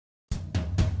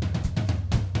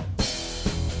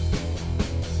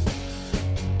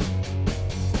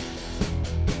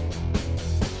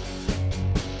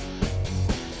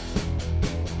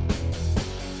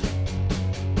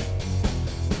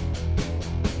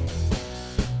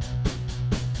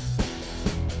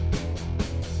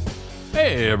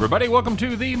Hey, everybody, welcome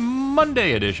to the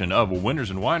Monday edition of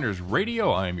Winners and Winers Radio.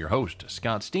 I am your host,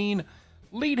 Scott Steen,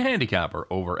 lead handicapper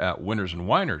over at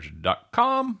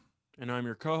winnersandwiners.com. And I'm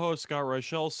your co-host, Scott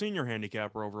Reichel, senior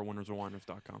handicapper over at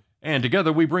winnersandwiners.com. And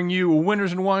together we bring you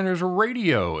Winners and Winers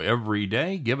Radio every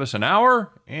day. Give us an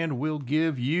hour, and we'll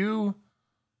give you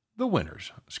the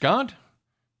winners. Scott,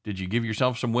 did you give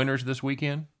yourself some winners this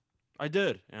weekend? I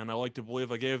did, and I like to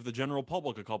believe I gave the general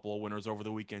public a couple of winners over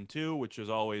the weekend too, which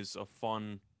is always a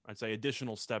fun, I'd say,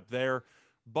 additional step there.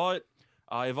 But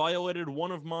I violated one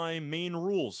of my main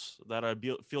rules that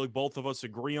feel like both of us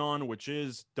agree on, which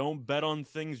is don't bet on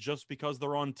things just because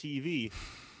they're on TV.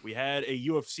 We had a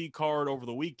UFC card over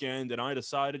the weekend, and I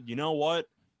decided, you know what?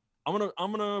 I'm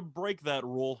gonna break that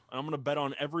rule, and I'm gonna bet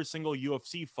on every single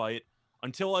UFC fight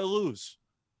until I lose.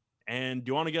 And do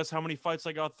you want to guess how many fights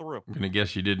I got through? I'm going to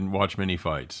guess you didn't watch many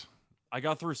fights. I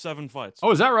got through 7 fights.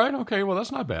 Oh, is that right? Okay, well,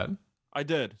 that's not bad. I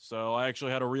did. So I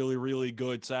actually had a really, really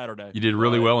good Saturday. You did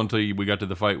really well until we got to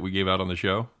the fight we gave out on the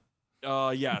show?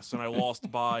 Yes, and I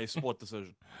lost by split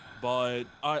decision. But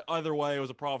either way, it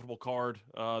was a profitable card.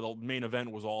 The main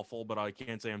event was awful, but I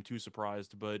can't say I'm too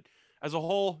surprised. But as a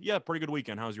whole, yeah, pretty good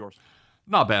weekend. How's yours?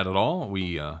 Not bad at all.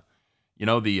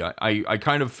 I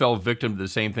kind of fell victim to the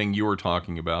same thing you were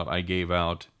talking about. I gave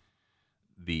out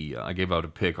a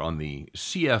pick on the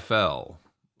CFL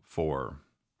for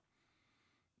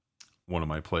one of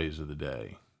my plays of the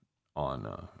day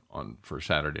for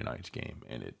Saturday night's game,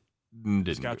 and it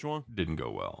didn't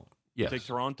go well. Yes. Take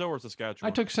Toronto or Saskatchewan?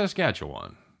 I took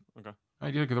Saskatchewan. Okay.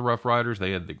 I took the Rough Riders. They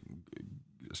had the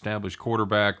established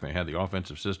quarterback. They had the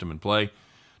offensive system in play.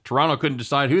 Toronto couldn't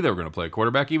decide who they were going to play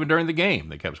quarterback even during the game.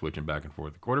 They kept switching back and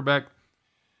forth. The quarterback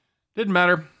didn't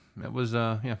matter. That was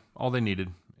all they needed.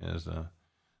 As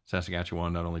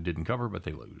Saskatchewan not only didn't cover, but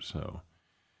they lose. So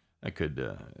that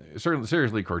could certainly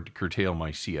seriously curtail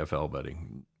my CFL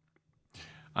betting.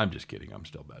 I'm just kidding. I'm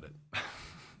still bet it.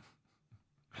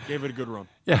 Gave it a good run.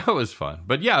 Yeah, it was fun.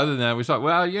 But yeah, other than that, we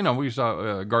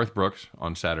saw Garth Brooks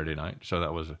on Saturday night. So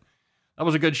that was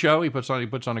a good show. He puts on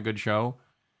a good show.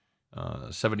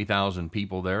 70,000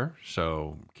 people there.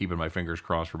 So keeping my fingers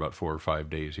crossed for about 4 or 5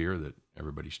 days here that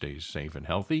everybody stays safe and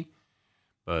healthy.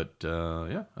 But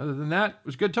other than that, it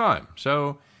was a good time.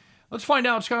 So let's find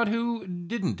out, Scott, who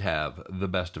didn't have the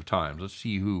best of times. Let's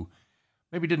see who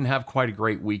maybe didn't have quite a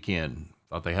great weekend.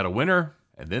 Thought they had a winner,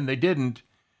 and then they didn't.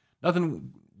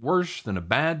 Nothing worse than a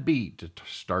bad beat to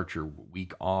start your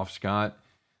week off, Scott.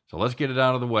 So let's get it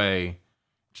out of the way.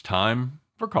 It's time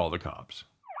for Call the Cops.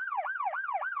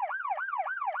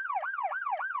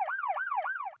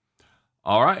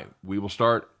 All right, we will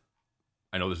start.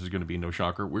 I know this is going to be no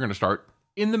shocker. We're going to start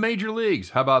in the major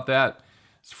leagues. How about that?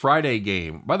 It's a Friday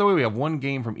game. By the way, we have one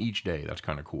game from each day. That's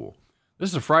kind of cool. This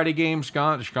is a Friday game,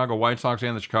 Scott. The Chicago White Sox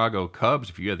and the Chicago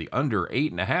Cubs. If you had the under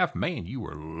 8.5, man, you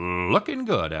were looking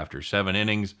good after 7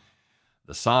 innings.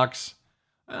 The Sox,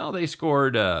 well, they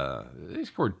scored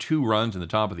 2 runs in the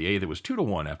top of the 8th. It was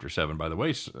 2-1 after 7, by the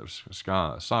way.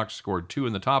 Sox scored 2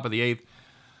 in the top of the 8th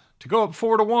to go up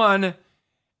 4-1.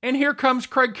 And here comes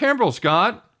Craig Kimbrell,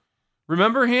 Scott.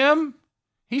 Remember him?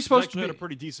 He's supposed to be had a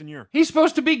pretty decent year. He's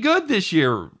supposed to be good this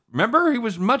year. Remember? He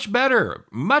was much better,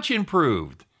 much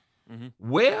improved. Mm-hmm.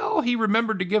 Well, he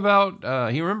remembered how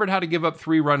to give up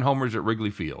 3-run homers at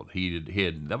Wrigley Field.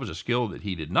 That was a skill that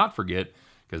he did not forget,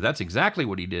 because that's exactly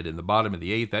what he did in the bottom of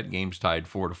the 8th. That game's tied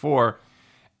 4-4.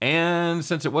 And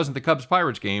since it wasn't the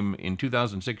Cubs-Pirates game in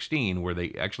 2016, where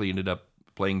they actually ended up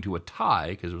playing to a tie,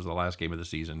 because it was the last game of the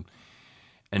season,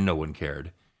 and no one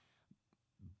cared.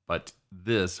 But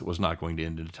this was not going to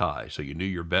end in a tie. So you knew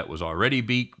your bet was already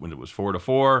beat when it was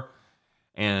 4-4.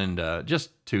 And just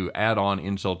to add on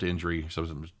insult to injury, so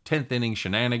some 10th inning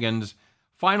shenanigans.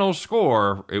 Final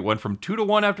score, it went from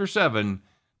 2-1 after 7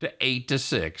 to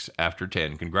 8-6 after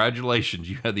 10. Congratulations,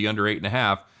 you had the under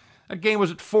 8.5. That game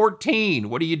was at 14.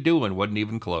 What are you doing? Wasn't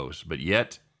even close. But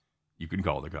yet, you can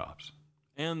call the cops.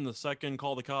 And the second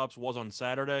Call the Cops was on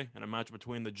Saturday in a match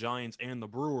between the Giants and the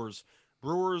Brewers.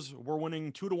 Brewers were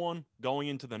winning 2-1 going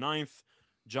into the 9th.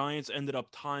 Giants ended up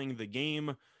tying the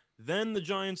game. Then the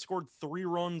Giants scored 3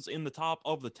 runs in the top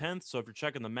of the 10th. So if you're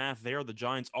checking the math there, the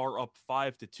Giants are up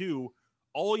 5-2.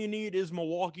 All you need is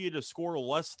Milwaukee to score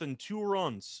less than 2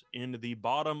 runs in the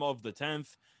bottom of the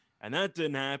 10th. And that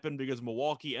didn't happen because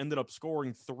Milwaukee ended up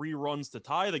scoring 3 runs to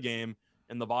tie the game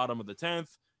in the bottom of the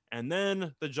 10th. And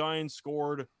then the Giants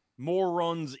scored more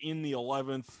runs in the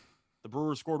 11th. The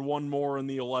Brewers scored 1 more in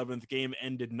the 11th. Game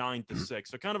ended 9-6.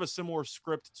 So kind of a similar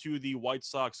script to the White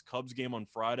Sox-Cubs game on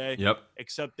Friday. Yep.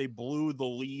 Except they blew the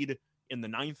lead in the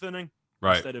 9th inning.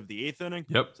 right. instead of the 8th inning.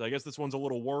 Yep. So I guess this one's a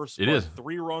little worse. It is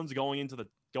 3 runs going into the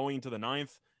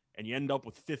 9th, and you end up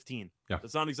with 15. Yeah.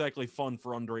 That's not exactly fun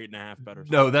for under 8.5 bettors.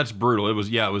 No, that's brutal. It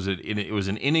was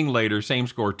an inning later, same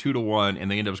score, 2-1,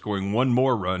 and they end up scoring one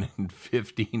more run in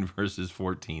 15 versus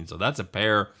 14. So that's a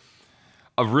pair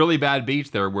of really bad beats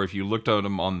there, where if you looked at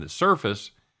them on the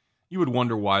surface, you would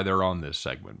wonder why they're on this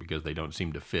segment, because they don't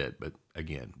seem to fit. But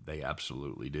again, they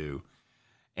absolutely do.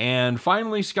 And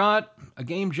finally, Scott, a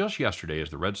game just yesterday is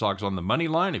the Red Sox on the money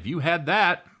line. If you had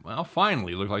that, well,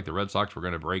 finally, it looked like the Red Sox were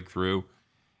going to break through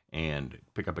and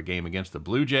pick up a game against the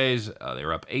Blue Jays. They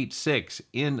were up 8-6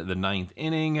 in the 9th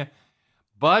inning.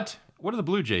 But what do the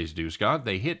Blue Jays do, Scott?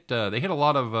 They hit a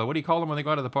lot of, what do you call them when they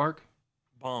go out of the park?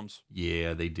 Bombs.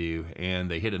 Yeah, they do.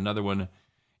 And they hit another one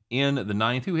in the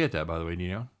 9th. Who hit that, by the way, do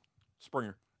you know?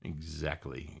 Springer.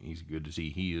 Exactly. He's good to see.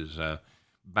 He is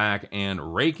back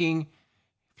and raking.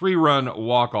 3-run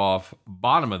walk-off,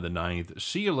 bottom of the 9th.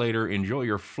 See you later. Enjoy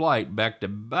your flight back to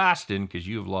Boston, because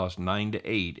you have lost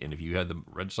 9-8. And if you had the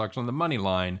Red Sox on the money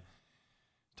line,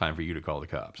 time for you to call the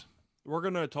cops. We're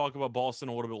going to talk about Boston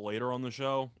a little bit later on the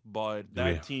show, but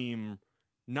that team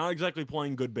not exactly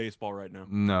playing good baseball right now.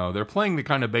 No, they're playing the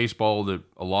kind of baseball that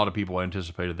a lot of people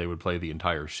anticipated they would play the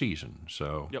entire season.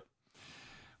 So, yep.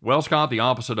 Well, Scott, the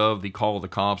opposite of the call of the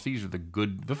cops. These are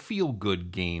the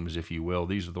feel-good games, if you will.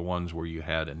 These are the ones where you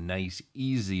had a nice,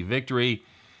 easy victory.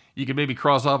 You could maybe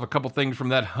cross off a couple things from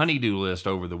that honey-do list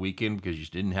over the weekend because you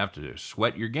didn't have to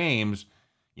sweat your games.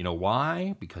 You know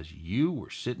why? Because you were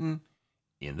sitting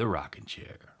in the rocking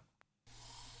chair.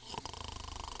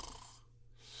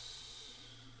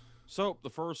 So,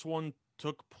 the first one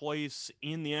took place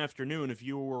in the afternoon. If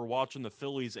you were watching the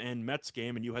Phillies and Mets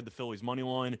game and you had the Phillies money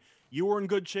line, you were in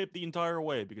good shape the entire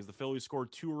way because the Phillies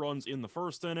scored 2 runs in the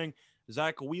first inning.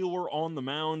 Zach Wheeler on the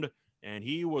mound, and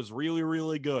he was really,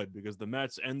 really good because the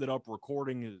Mets ended up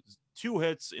recording 2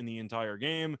 hits in the entire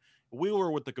game. Wheeler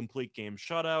with the complete game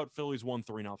shutout. Phillies won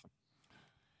 3-0.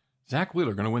 Zach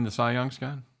Wheeler going to win the Cy Young,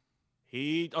 Scott?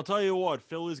 I'll tell you what,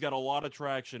 Phillies got a lot of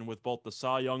traction with both the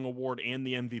Cy Young Award and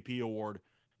the MVP Award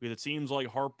because it seems like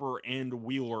Harper and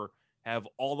Wheeler have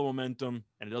all the momentum,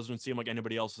 and it doesn't seem like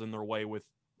anybody else is in their way with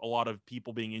a lot of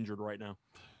people being injured right now.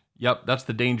 Yep, that's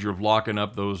the danger of locking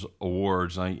up those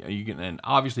awards. And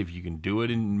obviously, if you can do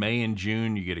it in May and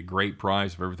June, you get a great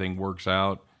prize if everything works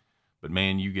out. But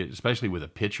man, you get, especially with a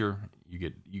pitcher, you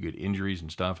get injuries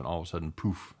and stuff, and all of a sudden,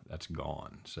 poof, that's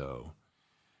gone. So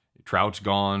Trout's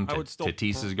gone,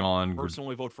 Tatis is gone.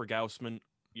 Personally, vote for Gausman.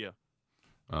 Yeah.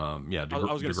 I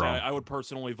was going to say I would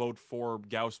personally vote for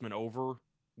Gausman over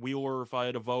Wheeler if I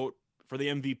had a vote. For the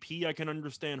MVP, I can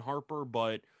understand Harper,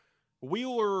 but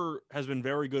Wheeler has been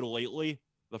very good lately.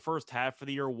 The first half of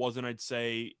the year wasn't, I'd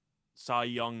say, Cy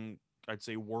Young,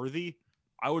 worthy.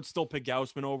 I would still pick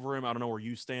Gausman over him. I don't know where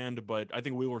you stand, but I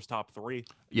think Wheeler's top 3.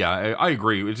 Yeah, I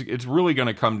agree. It's really going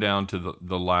to come down to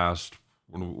the last,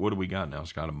 what do we got now,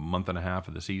 Scott? A month and a half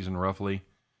of the season, roughly?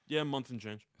 Yeah, a month and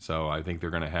change. So I think they're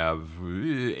going to have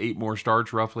 8 more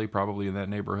starts, roughly, probably in that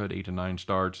neighborhood, 8 to 9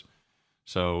 starts.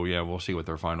 So, yeah, we'll see what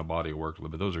their final body of work will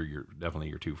be. But those are definitely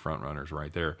your 2 front runners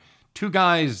right there. 2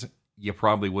 guys you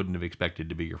probably wouldn't have expected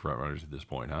to be your front runners at this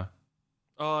point, huh?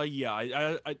 Yeah,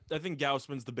 I think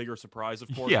Gausman's the bigger surprise,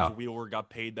 of course. Yeah. Wheeler got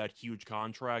paid that huge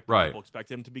contract. Right. People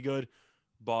expect him to be good.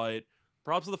 But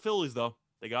props to the Phillies, though.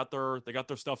 They got their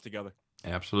stuff together.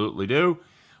 Absolutely do.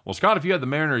 Well, Scott, if you had the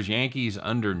Mariners-Yankees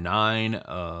under 9,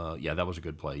 that was a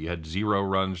good play. You had 0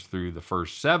 runs through the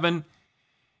first 7.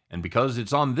 And because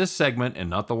it's on this segment and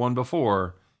not the one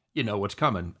before, you know what's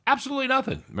coming. Absolutely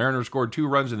nothing. Mariners scored 2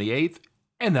 runs in the 8th,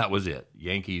 and that was it.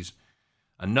 Yankees,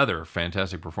 another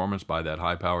fantastic performance by that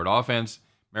high-powered offense.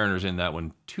 Mariners in that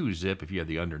one 2-zip. If you had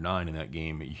the under 9 in that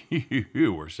game,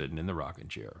 you were sitting in the rocking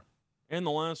chair. And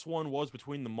the last one was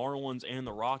between the Marlins and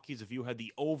the Rockies. If you had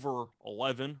the over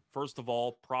 11, first of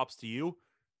all, props to you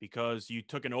because you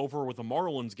took an over with the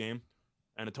Marlins game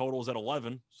and the total is at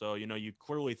 11. So, you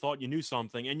clearly thought you knew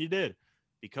something, and you did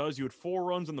because you had 4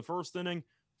 runs in the first inning,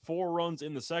 4 runs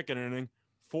in the second inning,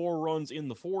 4 runs in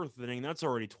the fourth inning. That's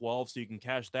already 12, so you can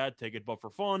cash that ticket. But for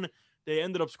fun, they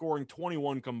ended up scoring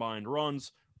 21 combined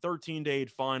runs, 13-8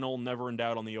 final, never in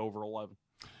doubt on the over 11.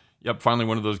 Yep, finally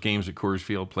one of those games at Coors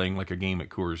Field, playing like a game at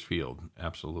Coors Field.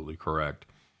 Absolutely correct.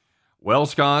 Well,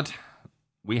 Scott,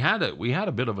 we had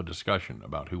a bit of a discussion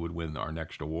about who would win our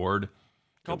next award.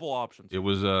 Couple options. It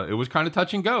was kind of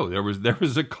touch and go. There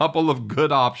was a couple of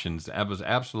good options. That was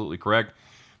absolutely correct.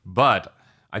 But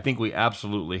I think we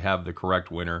absolutely have the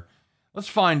correct winner. Let's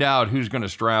find out who's going to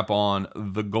strap on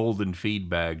the golden feed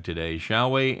bag today,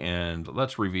 shall we? And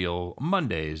let's reveal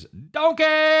Monday's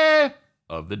Donkey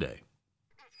of the Day.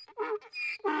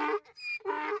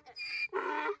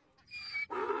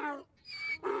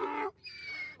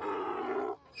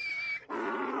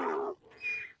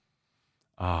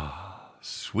 Ah,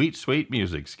 sweet, sweet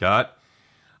music, Scott.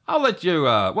 I'll let you,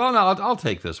 well, no, I'll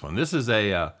take this one. This is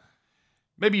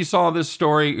maybe you saw this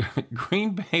story.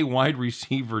 Green Bay wide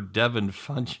receiver Devin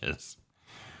Funchess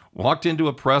walked into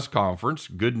a press conference,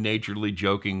 good-naturedly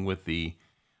joking with the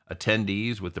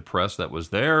attendees, with the press that was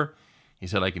there. He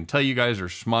said, I can tell you guys are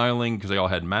smiling because they all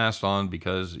had masks on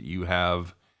because you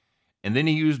have, and then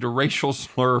he used a racial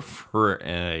slur for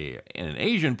an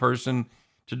Asian person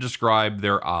to describe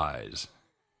their eyes.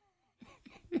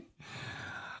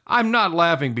 I'm not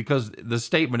laughing because the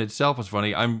statement itself is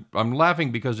funny. I'm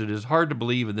laughing because it is hard to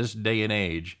believe in this day and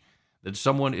age that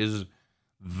someone is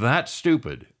that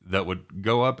stupid that would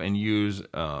go up and use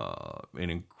an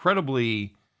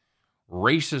incredibly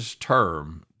racist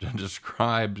term to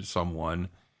describe someone.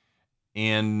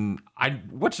 And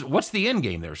what's the end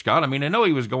game there, Scott? I mean, I know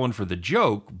he was going for the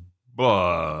joke,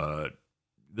 but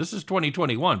this is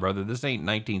 2021, brother. This ain't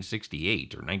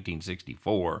 1968 or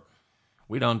 1964.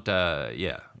 We don't,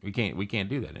 we can't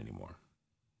do that anymore.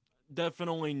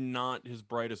 Definitely not his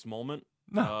brightest moment.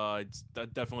 No. It's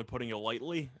definitely putting it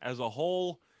lightly. As a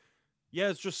whole, yeah,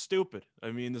 it's just stupid.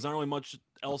 I mean, there's not really much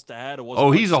else to add. It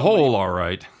wasn't He's a whole, all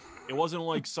right. It wasn't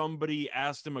like somebody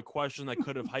asked him a question that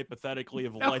could have hypothetically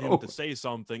have led him to say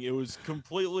something. It was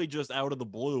completely just out of the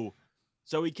blue.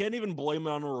 So he can't even blame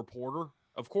it on a reporter.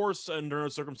 Of course, under no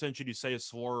circumstance should you say a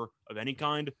slur of any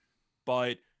kind,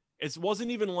 but it wasn't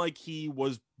even like he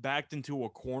was backed into a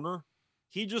corner.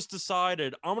 He just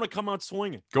decided, I'm going to come out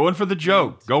swinging. Going for the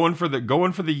joke, going for the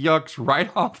yucks right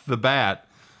off the bat,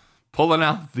 pulling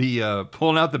out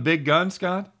the big gun,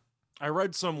 Scott. I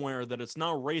read somewhere that it's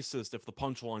not racist if the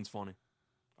punchline's funny.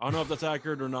 I don't know if that's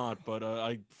accurate or not, but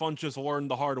Funchess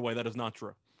learned the hard way that is not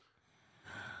true.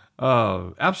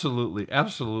 Oh, absolutely,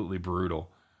 absolutely brutal.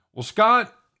 Well,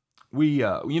 Scott, we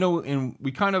and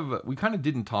we kind of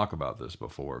didn't talk about this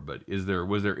before, but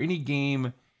was there any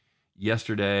game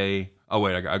yesterday? Oh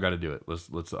wait, I got to do it. Let's.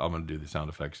 I'm going to do the sound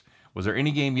effects. Was there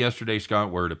any game yesterday,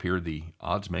 Scott, where it appeared the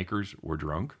odds makers were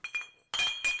drunk?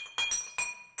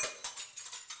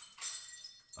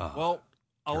 Well,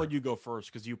 I'll let you go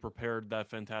first because you prepared that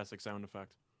fantastic sound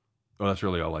effect. Oh, that's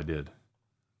really all I did.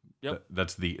 Yep.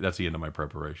 That's the end of my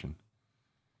preparation.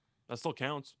 That still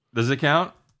counts. Does it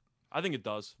count? I think it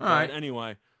does. All right.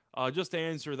 Anyway, just to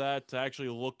answer that, to actually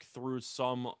look through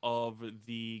some of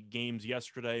the games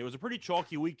yesterday, it was a pretty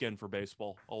chalky weekend for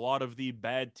baseball. A lot of the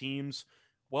bad teams,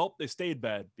 well, they stayed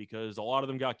bad because a lot of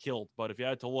them got killed. But if you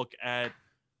had to look at,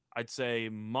 I'd say,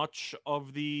 much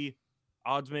of the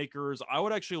odds makers, I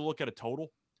would actually look at a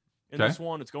total in this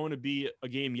one. It's going to be a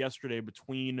game yesterday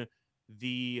between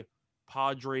the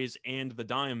Padres and the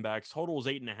Diamondbacks. Total was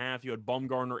 8.5. You had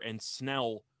Bumgarner and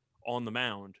Snell on the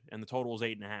mound, and the total was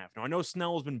 8.5. Now, I know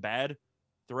Snell has been bad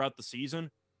throughout the season.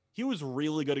 He was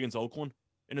really good against Oakland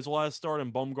in his last start,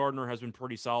 and Bumgarner has been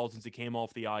pretty solid since he came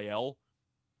off the IL.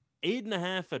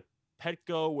 8.5 at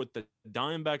Petco with the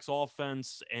Diamondbacks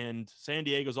offense and San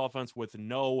Diego's offense with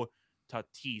no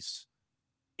Tatis.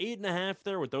 8.5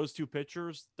 there with those two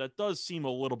pitchers, that does seem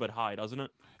a little bit high, doesn't it?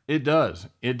 It does,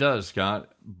 Scott.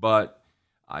 But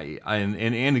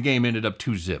and the game ended up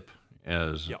 2-0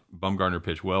 as Bumgarner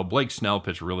pitched well. Blake Snell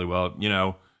pitched really well. You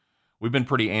know, we've been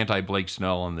pretty anti-Blake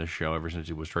Snell on this show ever since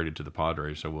he was traded to the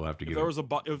Padres, so we'll have to give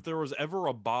if there was ever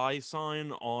a buy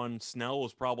sign on Snell, it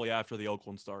was probably after the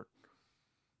Oakland start.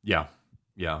 Yeah,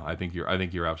 I think you're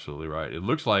absolutely right. It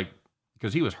looks like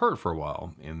because he was hurt for a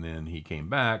while and then he came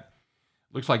back.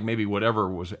 Looks like maybe whatever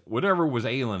was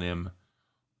ailing him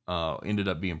ended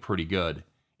up being pretty good.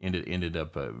 Ended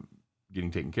up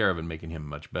getting taken care of and making him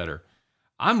much better.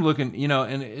 I'm looking,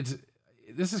 and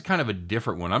this is kind of a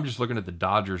different one. I'm just looking at the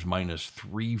Dodgers minus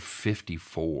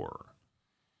 354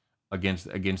 against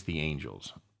the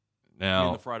Angels. Now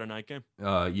in the Friday night game.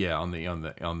 Yeah, on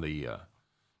the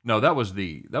no, that was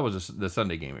the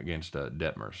Sunday game against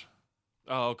Detmers.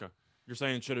 Oh, okay. You're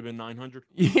saying it should have been 900?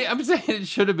 Yeah, I'm saying it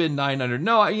should have been 900.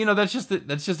 No, that's just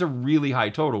a really high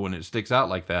total when it sticks out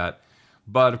like that.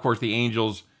 But of course, the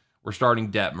Angels were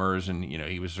starting Detmers, and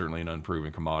he was certainly an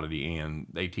unproven commodity, and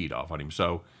they teed off on him,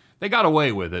 so they got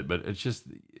away with it. But it's just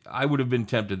I would have been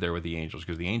tempted there with the Angels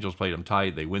because the Angels played them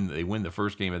tight. They win the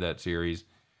first game of that series.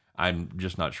 I'm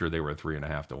just not sure they were a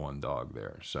 3.5 to 1 dog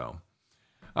there. So.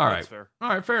 All right. Fair. All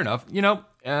right, fair enough.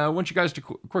 I want you guys to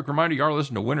quick reminder, you are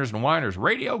listening to Winners and Whiners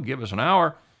Radio. Give us an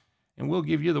hour, and we'll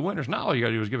give you the winners. Now all you got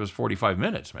to do is give us 45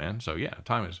 minutes, man. So yeah,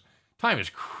 time is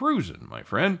cruising, my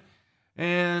friend.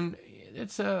 And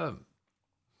it's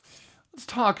let's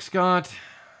talk, Scott.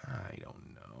 I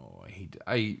don't know.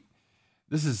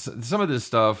 This is some of this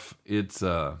stuff. It's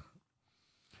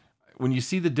when you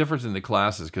see the difference in the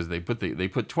classes, because they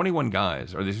put 21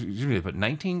 guys, or they put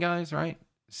 19 guys, right?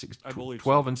 I believe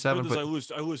 12 so. and 7.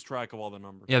 I lose track of all the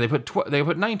numbers. Yeah, they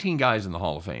put 19 guys in the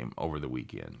Hall of Fame over the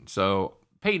weekend. So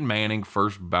Peyton Manning,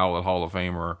 first ballot Hall of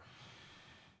Famer.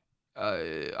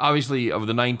 Obviously, of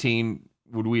the 19,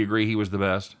 would we agree he was the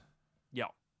best? Yeah,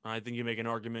 I think you make an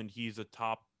argument he's a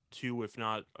top 2, if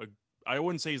not I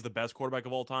wouldn't say he's the best quarterback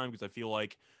of all time, because I feel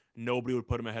like nobody would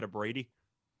put him ahead of Brady.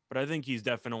 But I think he's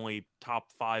definitely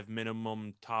top 5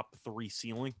 minimum, top 3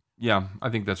 ceiling. Yeah, I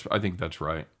think that's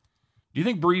right. Do you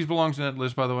think Breeze belongs in that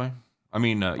list, by the way? I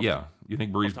mean, yeah. You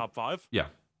think Breeze top 5? Yeah.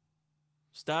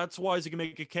 Stats wise, you can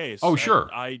make a case. Oh, sure.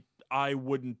 I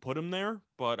wouldn't put him there,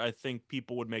 but I think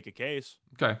people would make a case.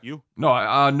 Okay. You? No,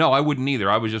 I wouldn't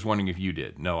either. I was just wondering if you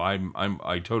did. No,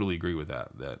 I totally agree with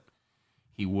that. That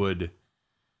he would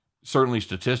certainly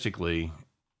statistically.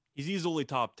 He's easily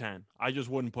top 10. I just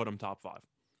wouldn't put him top 5.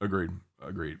 Agreed.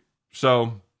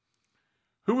 So,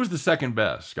 who was the second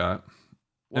best, Scott?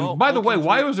 Well, and by the way,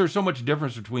 why was there so much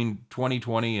difference between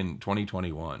 2020 and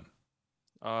 2021?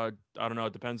 I don't know.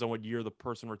 It depends on what year the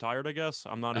person retired, I guess.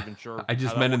 I'm not even sure. I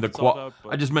just meant in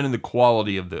the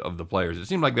quality of the players. It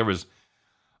seemed like there was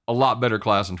a lot better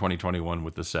class in 2021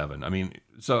 with the 7. Yes,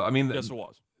 it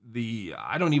was.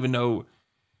 I don't even know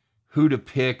who to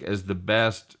pick as the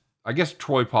best. I guess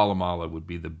Troy Polamalu would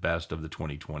be the best of the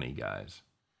 2020 guys.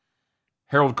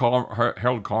 Harold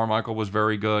Carmichael was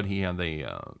very good. He had the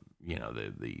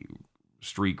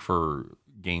streak for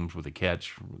games with a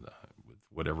catch, with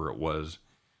whatever it was.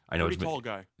 I know tall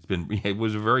guy. It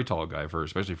was a very tall guy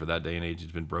especially for that day and age.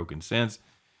 It's been broken since.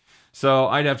 So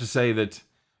I'd have to say that,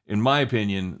 in my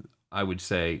opinion, I would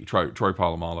say Troy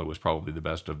Polamalu was probably the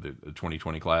best of the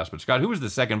 2020 class. But Scott, who was the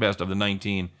second best of the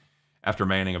 19 after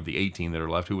Manning, of the 18 that are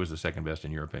left? Who was the second best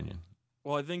in your opinion?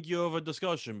 Well, I think you have a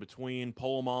discussion between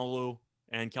Polamalu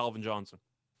and Calvin Johnson.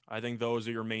 I think those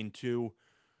are your main 2.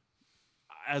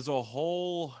 As a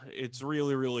whole, it's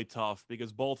really, really tough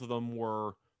because both of them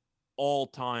were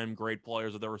all-time great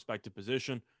players of their respective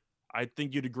position. I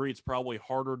think you'd agree it's probably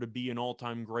harder to be an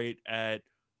all-time great at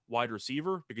wide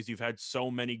receiver because you've had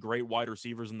so many great wide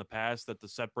receivers in the past that to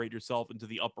separate yourself into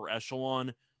the upper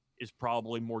echelon is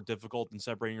probably more difficult than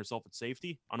separating yourself at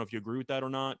safety. I don't know if you agree with that or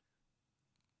not.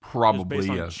 Probably, just based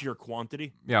on yes. sheer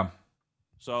quantity. Yeah.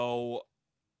 So,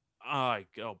 oh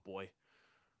boy.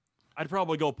 I'd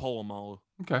probably go Polamalu.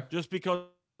 Okay. Just because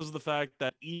of the fact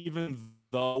that even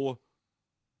though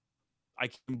I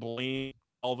can blame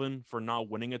Calvin for not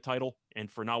winning a title and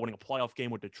for not winning a playoff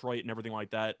game with Detroit and everything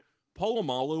like that,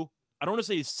 Polamalu, I don't want to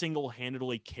say he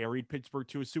single-handedly carried Pittsburgh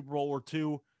to a Super Bowl or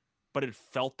 2, but it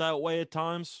felt that way at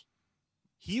times.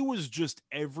 He was just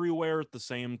everywhere at the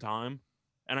same time.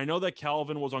 And I know that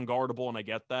Calvin was unguardable, and I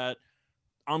get that.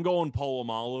 I'm going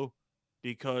Polamalu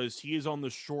because he is on the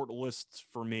short lists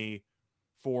for me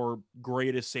for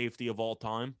greatest safety of all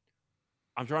time.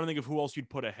 I'm trying to think of who else you'd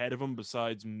put ahead of him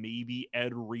besides maybe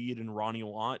Ed Reed and Ronnie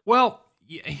Lott. Well,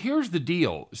 here's the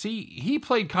deal. See, he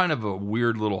played kind of a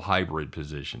weird little hybrid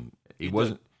position. He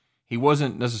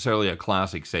wasn't necessarily a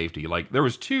classic safety. Like, there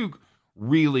was 2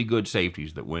 really good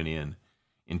safeties that went in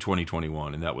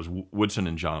 2021, and that was Woodson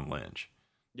and John Lynch.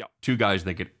 Yeah. 2 guys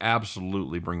that could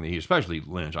absolutely bring the heat, especially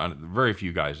Lynch. Very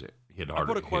few guys hit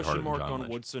harder. I put a question mark on Lynch.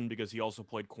 Woodson because he also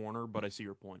played corner, but I see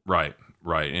your point. Right,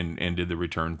 and did the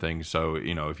return thing. So,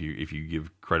 if you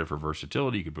give credit for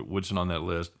versatility, you could put Woodson on that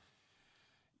list.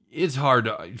 It's hard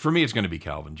for me. It's going to be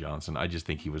Calvin Johnson. I just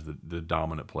think he was the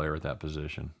dominant player at that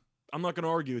position. I'm not going to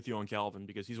argue with you on Calvin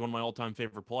because he's one of my all-time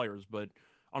favorite players. But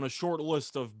on a short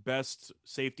list of best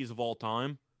safeties of all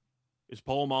time, is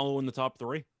Polamalu in the top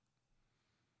 3?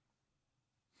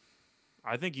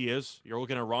 I think he is. You're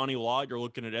looking at Ronnie Lott, you're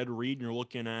looking at Ed Reed, and you're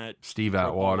looking at Steve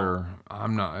Atwater.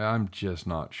 I'm just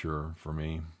not sure for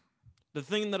me. The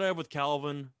thing that I have with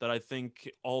Calvin that I think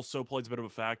also plays a bit of a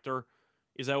factor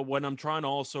is that when I'm trying to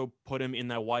also put him in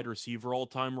that wide receiver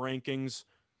all-time rankings,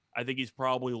 I think he's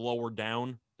probably lower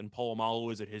down than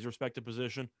Polamalu is at his respective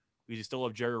position. Because you still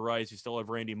have Jerry Rice, you still have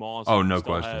Randy Moss. Oh, no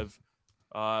question.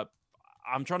 I'm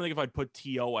trying to think if I'd put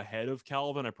T.O. ahead of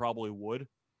Calvin. I probably would.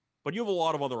 But you have a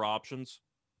lot of other options.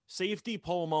 Safety,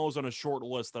 Polamalu's on a short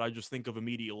list that I just think of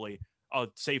immediately.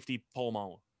 Safety,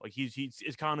 Polamalu. Like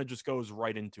it kind of just goes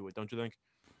right into it, don't you think?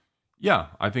 Yeah,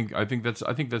 I think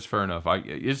that's fair enough.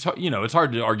 It's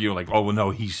hard to argue like, oh well, no,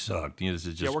 he sucked. This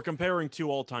is just we're comparing 2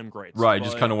 all-time greats, right?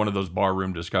 Just kind of one of those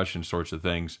barroom discussion sorts of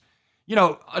things.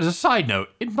 As a side note,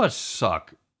 it must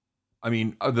suck. I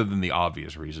mean, other than the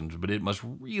obvious reasons, but it must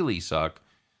really suck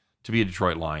to be a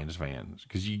Detroit Lions fan,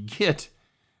 because you get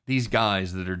these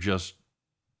guys that are just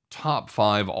top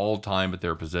 5 all time at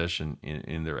their position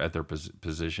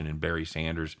position in Barry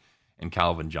Sanders and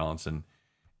Calvin Johnson,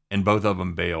 and both of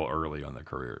them bail early on their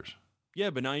careers. Yeah,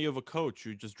 but now you have a coach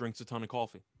who just drinks a ton of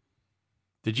coffee.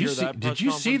 Did you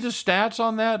see the stats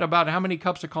on that about how many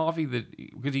cups of coffee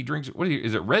because he drinks?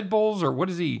 Is it Red Bulls or what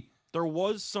is he? There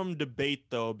was some debate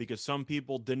though, because some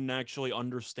people didn't actually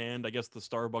understand, I guess, the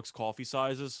Starbucks coffee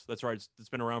sizes. That's right. It's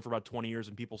been around for about 20 years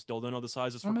and people still don't know the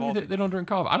sizes for coffee. They don't drink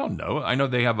coffee. I don't know. I know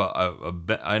they have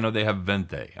I know they have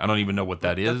Venti. I don't even know what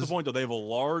that is. That's the point though. They have a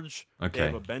large. Okay. They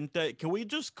have a Venti. Can we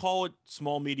just call it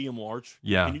small, medium, large?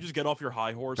 Yeah. Can you just get off your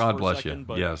high horse God for bless a second? you.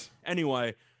 But yes.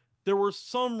 Anyway, there were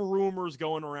some rumors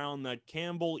going around that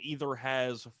Campbell either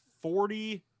has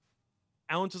 40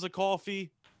 ounces of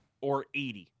coffee or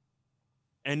 80.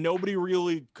 And nobody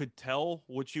really could tell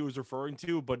which he was referring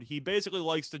to, but he basically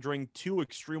likes to drink 2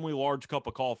 extremely large cup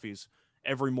of coffees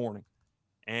every morning.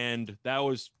 And that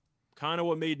was kind of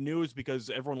what made news, because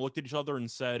everyone looked at each other and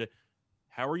said,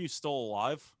 how are you still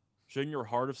alive? Shouldn't your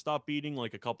heart have stopped beating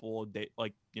like a couple of days,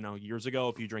 years ago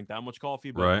if you drink that much coffee?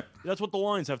 But right. That's what the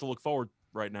Lions have to look forward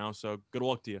right now. So good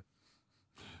luck to you.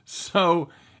 So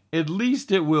at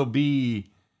least it will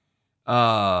be,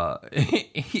 at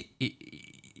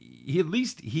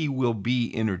least he will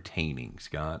be entertaining,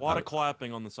 Scott. A lot of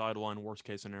clapping on the sideline, worst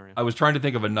case scenario. I was trying to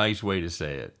think of a nice way to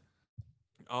say it.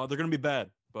 They're going to be bad,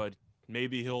 but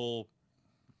maybe he'll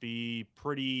be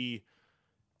pretty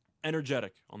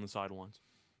energetic on the sidelines.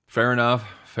 Fair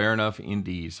enough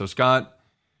indeed. So, Scott,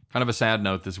 kind of a sad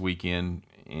note this weekend,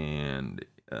 and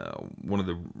one of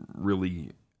the really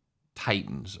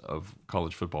titans of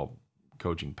college football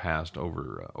coaching passed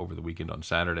over the weekend on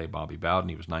Saturday, Bobby Bowden.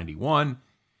 He was 91.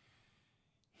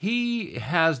 He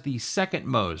has the second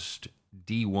most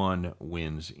D1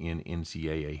 wins in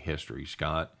NCAA history,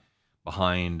 Scott,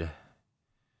 behind,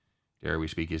 dare we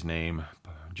speak his name,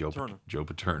 Joe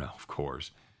Paterno, of course.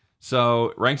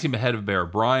 So ranks him ahead of Bear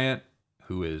Bryant,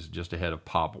 who is just ahead of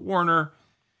Pop Warner.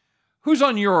 Who's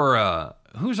on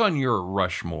your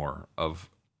Rushmore of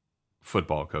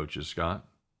football coaches, Scott?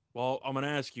 Well, I'm going to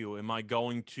ask you, am I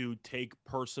going to take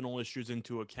personal issues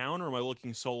into account, or am I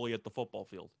looking solely at the football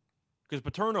field? Because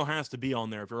Paterno has to be on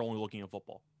there if you're only looking at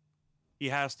football. He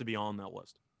has to be on that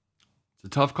list. It's a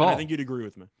tough call. And I think you'd agree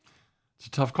with me. It's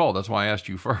a tough call. That's why I asked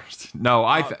you first. No,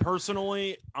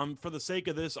 personally, for the sake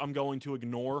of this, I'm going to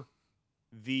ignore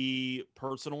the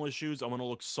personal issues. I'm going to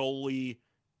look solely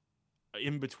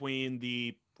in between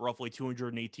the roughly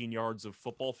 218 yards of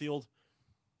football field.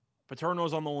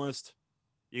 Paterno's on the list.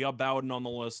 You got Bowden on the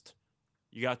list.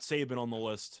 You got Saban on the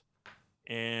list.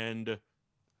 And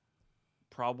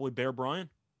probably Bear Bryant.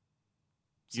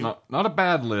 It's not a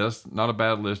bad list. Not a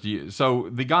bad list. So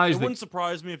the guys wouldn't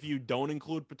surprise me if you don't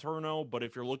include Paterno, but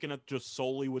if you're looking at just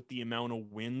solely with the amount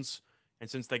of wins, and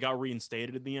since they got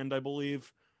reinstated at the end, I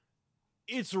believe,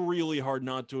 it's really hard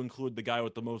not to include the guy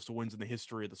with the most wins in the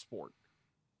history of the sport.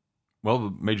 Well,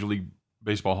 the Major League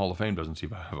Baseball Hall of Fame doesn't seem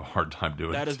to have a hard time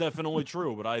doing it. That is definitely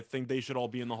true, but I think they should all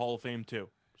be in the Hall of Fame too.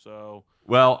 So,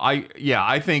 well,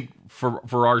 I think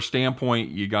for our standpoint,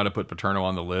 you got to put Paterno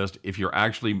on the list. If you're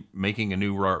actually making a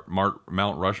new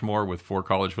Mount Rushmore with 4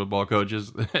 college football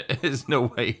coaches, there's no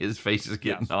way his face is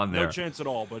getting on there. No chance at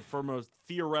all. But from a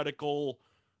theoretical,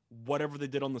 whatever they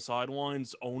did on the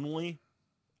sidelines only,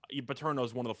 Paterno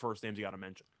is one of the first names you got to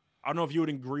mention. I don't know if you would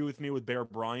agree with me with Bear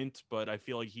Bryant, but I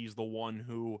feel like he's the one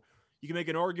who you can make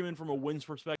an argument from a wins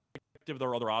perspective. There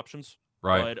are other options,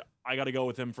 right? But I got to go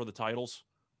with him for the titles.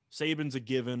 Saban's a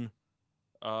given.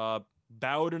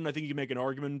 Bowden, I think you can make an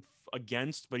argument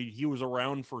against, but he was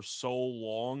around for so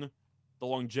long. The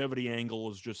longevity angle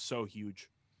is just so huge.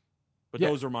 But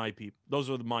those are my Those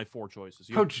are my 4 choices.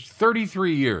 Coach,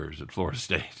 33 years at Florida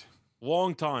State.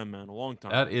 Long time, man. A long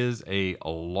time. That is a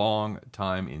long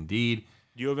time indeed.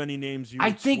 Do you have any names you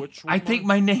would switch with? I think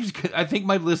my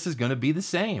list is going to be the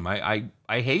same. I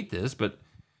hate this, but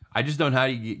I just don't know how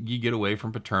you get away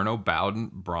from Paterno,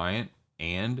 Bowden, Bryant,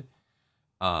 and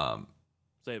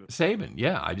Saban.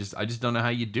 Yeah, I just don't know how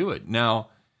you do it. Now,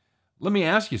 let me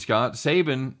ask you, Scott.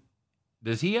 Saban,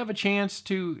 does he have a chance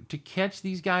to catch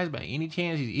these guys by any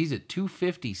chance? He's at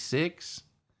 256.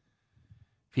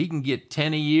 If he can get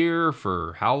 10 a year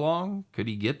for how long? Could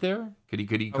he get there? Could he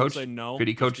coach? I would say no. Could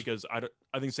he coach? Because I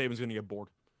think Saban's going to get bored.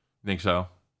 Think so?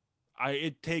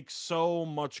 It takes so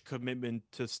much commitment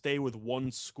to stay with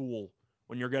one school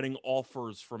when you're getting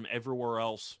offers from everywhere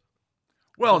else.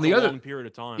 Well, and the other long period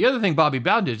of time. The other thing Bobby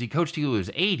Bowden did is he coached till he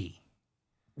was 80.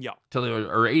 Yeah. Till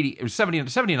or 80, it was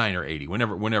 79 or 80.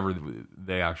 Whenever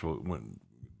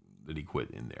that he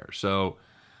quit in there. So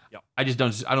Yep. I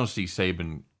don't see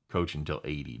Saban coaching until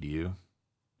 80. Do you?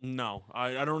 No,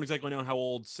 I don't exactly know how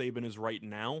old Saban is right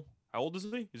now. How old is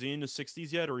he? Is he in his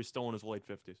 60s yet, or is he still in his late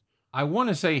 50s? I want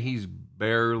to say he's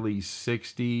barely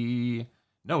 60.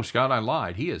 No, Scott, I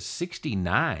lied. He is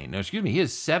 69. No, excuse me, he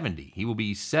is 70. He will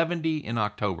be 70 in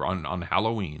October on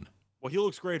Halloween. Well, he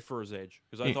looks great for his age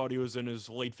because I Yeah. thought he was in his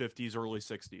late 50s, early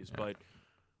 60s, but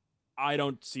I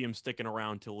don't see him sticking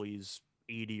around till he's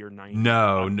 80 or 90.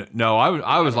 No. I was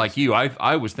don't like see you.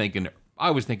 I was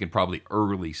thinking probably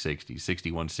early 60s,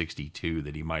 61, 62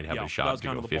 that he might have Yeah, a that shot was to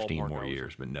kind go of the 15 ballpark more I was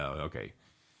years, but no. Okay.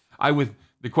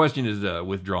 The question is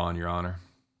withdrawn, Your Honor.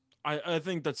 I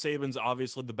think that Saban's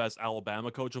obviously the best Alabama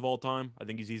coach of all time. I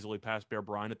think he's easily past Bear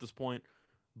Bryant at this point,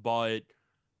 but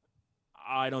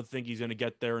I don't think he's going to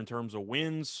get there in terms of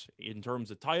wins, in terms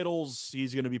of titles.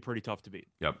 He's going to be pretty tough to beat.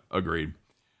 Yep, agreed.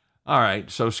 All right,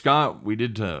 so Scott, we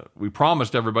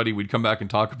promised everybody we'd come back and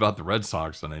talk about the Red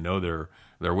Sox, and I know they're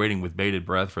waiting with bated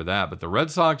breath for that. But the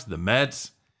Red Sox, the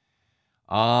Mets,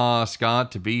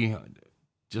 Scott, to be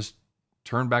just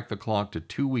turn back the clock to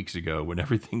 2 weeks ago when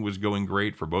everything was going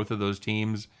great for both of those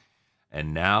teams,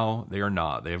 and now they are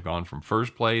not. They have gone from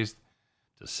first place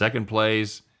to second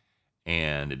place,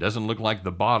 and it doesn't look like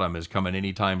the bottom is coming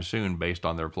anytime soon based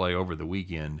on their play over the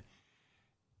weekend.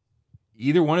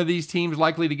 Either one of these teams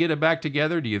likely to get it back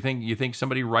together? Do you think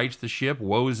somebody rights the ship,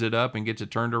 woes it up, and gets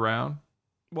it turned around?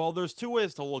 Well, there's two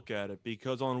ways to look at it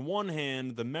because on one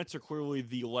hand, the Mets are clearly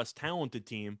the less talented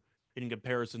team in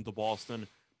comparison to Boston,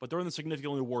 but they're in the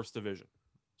significantly worse division.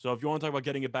 So if you want to talk about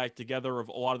getting it back together,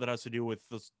 a lot of that has to do with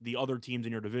the other teams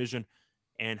in your division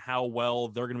and how well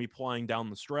they're going to be playing down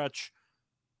the stretch.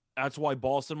 That's why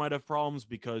Boston might have problems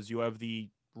because you have the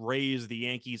Rays, the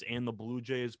Yankees, and the Blue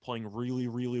Jays playing really,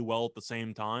 really well at the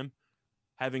same time.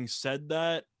 Having said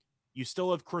that, you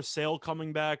still have Chris Sale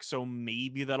coming back, so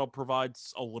maybe that'll provide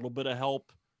a little bit of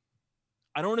help.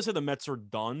 I don't want to say the Mets are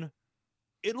done.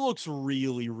 It looks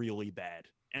really, really bad.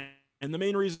 And the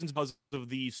main reason is because of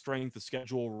the strength of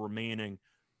schedule remaining.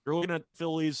 You're looking at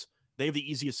Phillies, they have the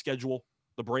easiest schedule.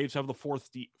 The Braves have the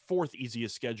fourth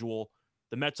easiest schedule.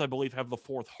 The Mets, I believe, have the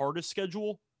fourth hardest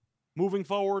schedule moving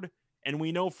forward. And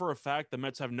we know for a fact the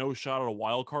Mets have no shot at a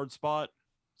wild card spot,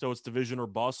 so it's division or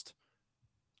bust.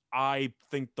 I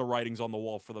think the writing's on the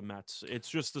wall for the Mets. It's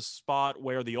just a spot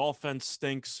where the offense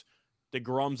stinks.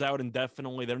 DeGrom's out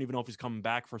indefinitely. They don't even know if he's coming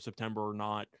back for September or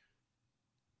not.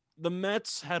 The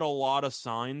Mets had a lot of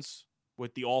signs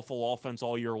with the awful offense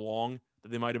all year long that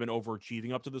they might have been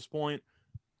overachieving up to this point.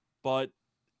 But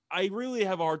I really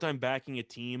have a hard time backing a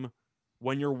team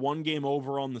when you're one game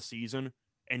over on the season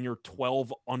and you're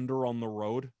 12 under on the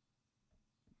road.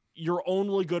 You're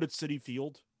only good at Citi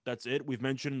Field. That's it. We've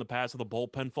mentioned in the past that the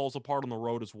bullpen falls apart on the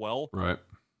road as well. Right.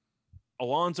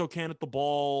 Alonso can't hit the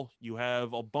ball. You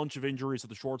have a bunch of injuries at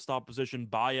the shortstop position.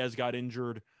 Baez got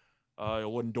injured.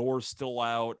 Lindor's still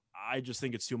out. I just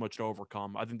think it's too much to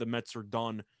overcome. I think the Mets are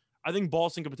done. I think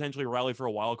Boston could potentially rally for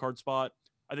a wild card spot.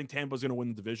 I think Tampa's going to win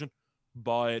the division.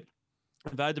 But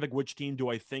if I had to pick which team do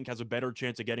I think has a better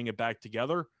chance of getting it back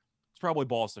together, it's probably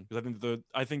Boston because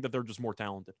I think that they're just more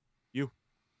talented. You?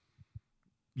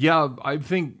 Yeah, I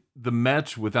think the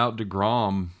Mets without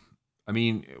DeGrom, I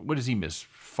mean, what does he miss?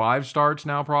 5 starts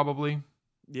now, probably?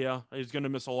 Yeah, he's going to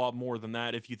miss a lot more than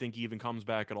that if you think he even comes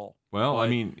back at all. Well, I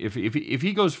mean, if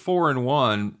he goes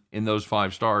 4-1 in those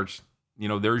 5 starts,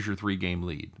 there's your 3-game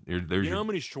lead. There's know how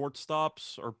many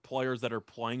shortstops or players that are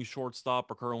playing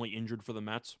shortstop are currently injured for the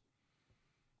Mets?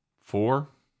 4?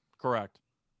 Correct.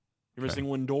 You're missing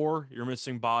Lindor, you're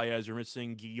missing Baez, you're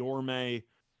missing Guillorme,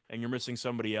 and you're missing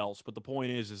somebody else. But the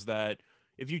point is that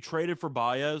if you traded for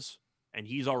Baez and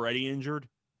he's already injured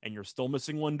and you're still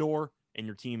missing Lindor and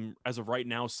your team, as of right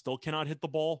now, still cannot hit the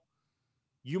ball,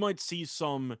 you might see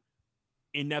some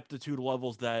ineptitude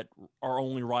levels that are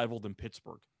only rivaled in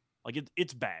Pittsburgh. Like,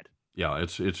 it's bad. Yeah,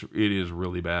 it is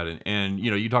really bad. And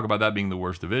you talk about that being the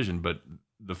worst division, but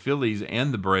the Phillies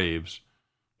and the Braves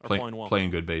are playing well.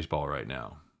 Playing good baseball right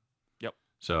now. Yep.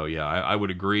 So, yeah, I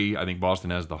would agree. I think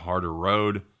Boston has the harder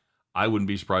road. I wouldn't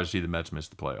be surprised to see the Mets miss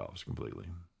the playoffs completely.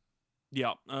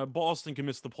 Yeah, Boston can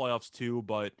miss the playoffs too,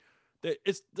 but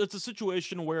it's a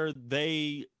situation where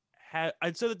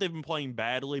I'd say that they've been playing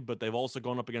badly, but they've also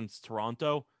gone up against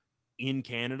Toronto in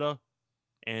Canada,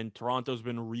 and Toronto's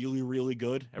been really, really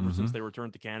good ever since they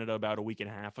returned to Canada about a week and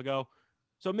a half ago.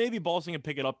 So maybe Boston can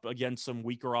pick it up against some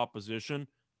weaker opposition.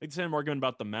 Make the same argument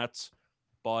about the Mets,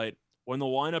 but when the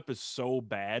lineup is so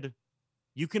bad,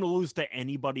 you can lose to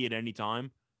anybody at any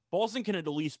time. Boston can at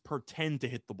least pretend to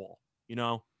hit the ball,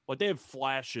 Like, they have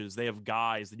flashes, they have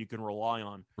guys that you can rely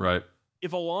on. Right.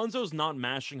 If Alonso's not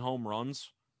mashing home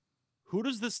runs, Who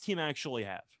does this team actually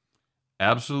have?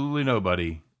 Absolutely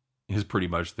nobody is pretty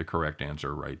much the correct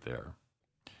answer right there.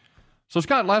 So,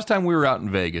 Scott, last time we were out in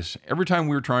Vegas, every time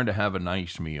we were trying to have a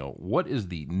nice meal, what is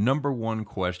the number one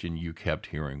question you kept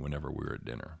hearing whenever we were at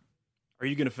dinner? Are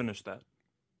you going to finish that?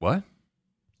 What?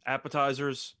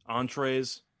 Appetizers,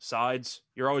 entrees, sides.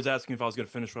 You're always asking if I was going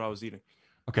to finish what I was eating.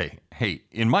 Okay, hey,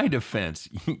 in my defense,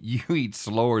 you eat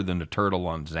slower than a turtle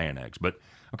on Xanax. But,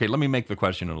 okay, let me make the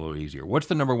question a little easier. What's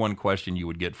the number one question you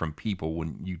would get from people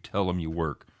when you tell them you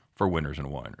work for Winners and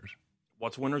Winers?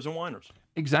 What's Winners and Winers?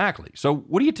 Exactly. So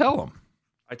what do you tell them?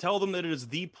 I tell them that it is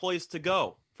the place to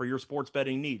go for your sports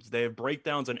betting needs. They have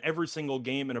breakdowns on every single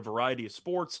game in a variety of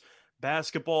sports,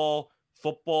 basketball,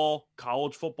 football,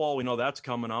 college football. We know that's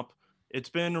coming up. It's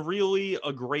been really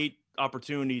a great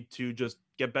opportunity to just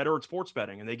get better at sports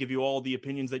betting, and they give you all the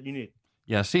opinions that you need.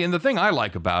 Yeah, see, and the thing I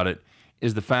like about it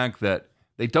is the fact that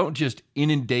they don't just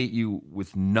inundate you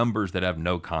with numbers that have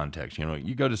no context. You know,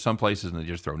 you go to some places and they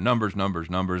just throw numbers,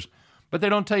 but they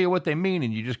don't tell you what they mean,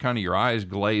 and you just kind of, your eyes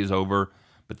glaze over.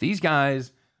 But these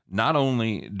guys, not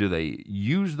only do they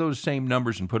use those same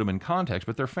numbers and put them in context,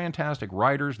 but they're fantastic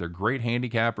writers. They're great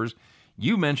handicappers.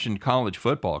 You mentioned college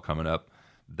football coming up.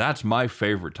 That's my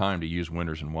favorite time to use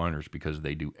Winners and Winers because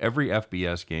they do every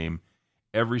FBS game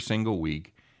every single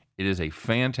week. It is a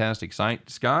fantastic site.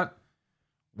 Scott,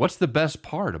 what's the best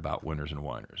part about Winners and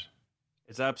Winers?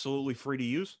 It's absolutely free to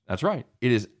use. That's right.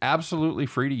 It is absolutely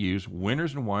free to use.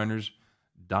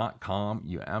 winnersandwiners.com.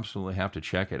 You absolutely have to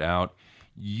check it out.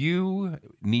 You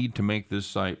need to make this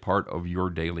site part of your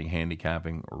daily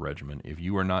handicapping regimen. If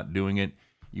you are not doing it,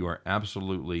 you are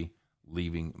absolutely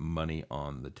leaving money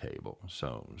on the table.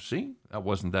 So, see, that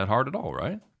wasn't that hard at all,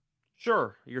 right?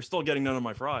 Sure, you're still getting none of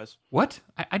my fries. What?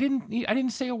 I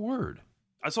didn't say a word.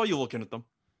 I saw you looking at them.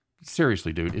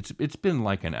 Seriously, dude, it's been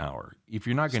like an hour. If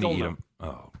you're not going to Still eat no. them,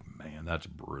 oh man, that's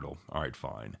brutal. All right,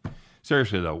 fine.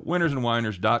 Seriously though,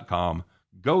 winnersandwiners.com.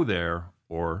 Go there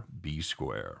or be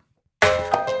square.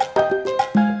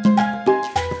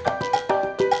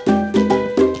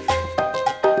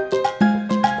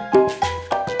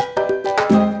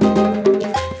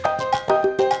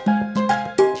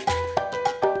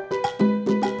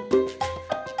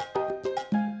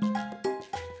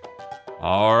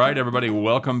 All right, everybody,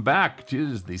 welcome back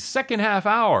to the second half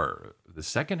hour. The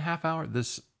second half hour?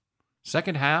 This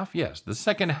second half? Yes, the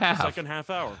second half. Second half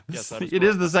hour. Yes, that is It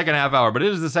is the second half hour, but it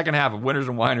is the second half of Winners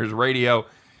and Winers Radio.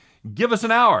 Give us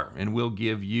an hour, and we'll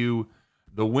give you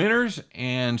the winners.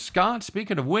 And Scott,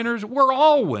 speaking of winners, we're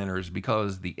all winners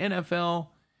because the NFL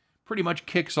pretty much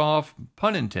kicks off,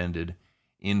 pun intended,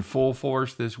 in full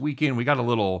force this weekend. We got a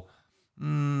little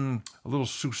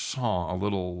sousson, a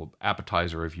little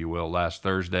appetizer, if you will, last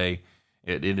Thursday.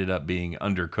 It ended up being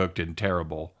undercooked and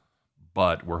terrible,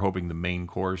 but we're hoping the main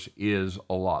course is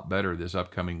a lot better this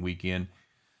upcoming weekend.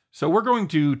 So we're going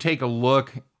to take a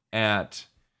look at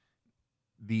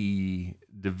the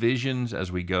divisions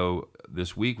as we go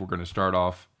this week. We're going to start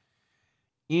off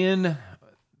in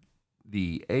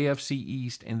the AFC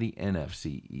East and the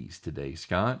NFC East today,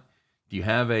 Scott. Do you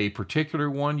have a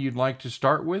particular one you'd like to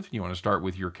start with? You want to start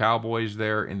with your Cowboys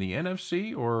there in the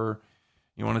NFC, or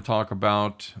you want to talk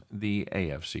about the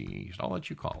AFC East? I'll let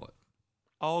you call it.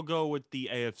 I'll go with the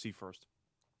AFC first.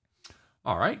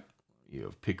 All right. You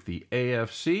have picked the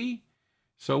AFC.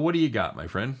 So what do you got, my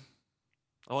friend?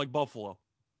 I like Buffalo.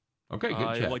 Okay, good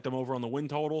I check. like them over on the win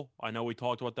total. I know we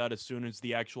talked about that as soon as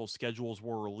the actual schedules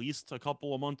were released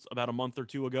about a month or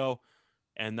two ago.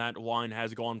 And that line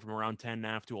has gone from around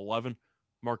 10.5 to 11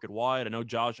 market wide. I know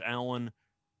Josh Allen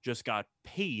just got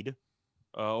paid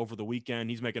over the weekend.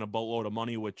 He's making a boatload of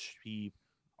money, which he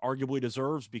arguably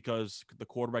deserves because the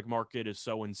quarterback market is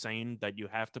so insane that you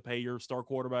have to pay your star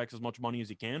quarterbacks as much money as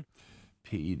you can.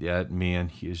 Pay that man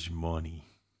his money.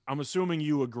 I'm assuming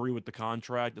you agree with the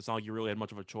contract. It's not like you really had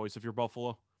much of a choice if you're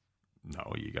Buffalo.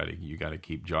 No, you gotta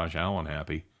keep Josh Allen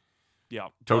happy. Yeah.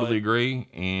 Totally agree.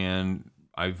 And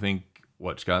I think,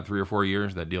 Scott, 3 or 4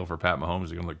 years, that deal for Pat Mahomes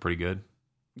is going to look pretty good?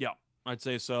 Yeah, I'd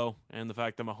say so. And the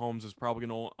fact that Mahomes is probably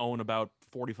going to own about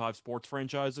 45 sports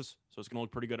franchises, so it's going to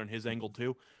look pretty good on his angle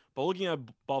too. But looking at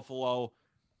Buffalo,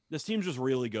 this team's just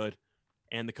really good,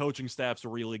 and the coaching staff's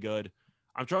really good.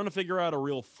 I'm trying to figure out a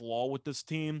real flaw with this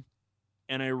team,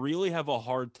 and I really have a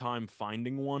hard time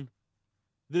finding one.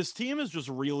 This team is just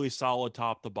really solid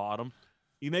top to bottom.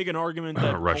 You make an argument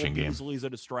that rushing Cole game Beasley's a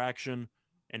distraction,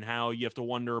 and how you have to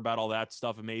wonder about all that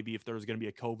stuff and maybe if there's going to be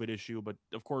a COVID issue. But,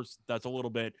 of course, that's a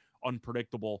little bit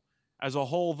unpredictable. As a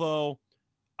whole, though,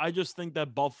 I just think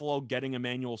that Buffalo getting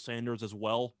Emmanuel Sanders as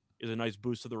well is a nice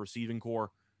boost to the receiving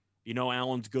core.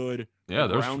 Allen's good. Yeah,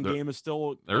 The ground game is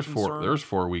still a concern. There's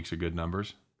 4 weeks of good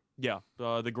numbers. Yeah,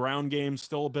 the ground game's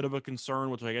still a bit of a concern,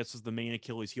 which I guess is the main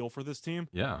Achilles heel for this team.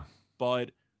 Yeah.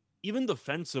 But even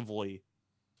defensively,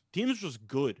 team's just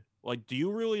good. Like, do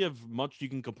you really have much you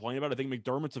can complain about? I think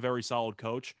McDermott's a very solid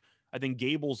coach. I think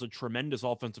Gable's a tremendous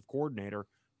offensive coordinator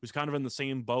who's kind of in the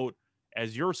same boat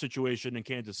as your situation in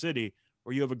Kansas City,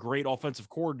 where you have a great offensive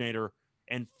coordinator,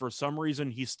 and for some reason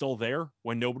he's still there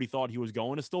when nobody thought he was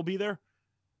going to still be there.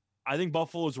 I think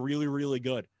Buffalo's really, really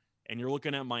good. And you're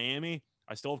looking at Miami.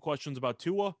 I still have questions about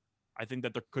Tua. I think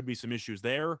that there could be some issues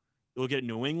there. You look at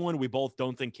New England. We both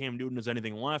don't think Cam Newton has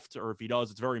anything left, or if he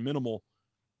does, it's very minimal.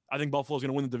 I think Buffalo's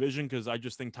going to win the division because I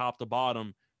just think top to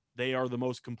bottom, they are the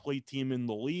most complete team in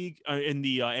the league, in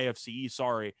the AFC,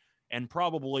 sorry, and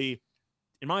probably,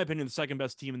 in my opinion, the second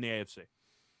best team in the AFC.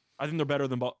 I think they're better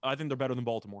than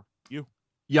Baltimore. You?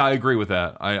 Yeah, I agree with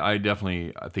that. I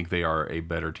think they are a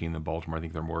better team than Baltimore. I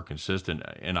think they're more consistent,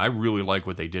 and I really like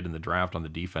what they did in the draft on the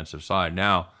defensive side.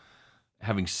 Now,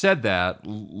 having said that,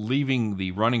 leaving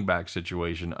the running back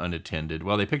situation unattended,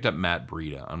 well, they picked up Matt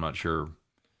Breida. I'm not sure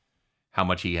how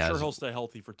much he has. Sure, he'll stay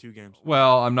healthy for 2 games.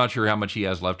 Well, I'm not sure how much he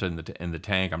has left in the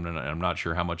tank. I'm not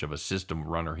sure how much of a system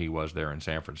runner he was there in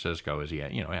San Francisco, as he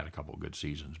had a couple of good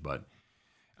seasons, but.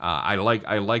 I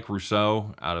like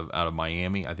Rousseau out of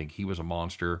Miami. I think he was a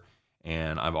monster,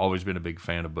 and I've always been a big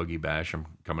fan of Boogie Basham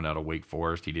coming out of Wake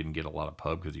Forest. He didn't get a lot of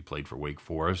pub because he played for Wake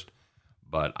Forest,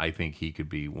 but I think he could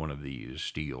be one of the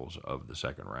steals of the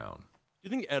second round.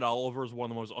 Do you think Ed Oliver is one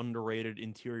of the most underrated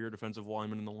interior defensive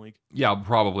linemen in the league? Yeah,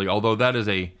 probably. Although that is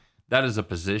a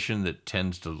position that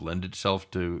tends to lend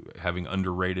itself to having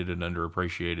underrated and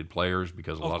underappreciated players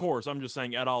because of course, I'm just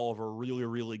saying Ed Oliver really,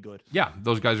 really good. Yeah,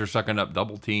 those guys are sucking up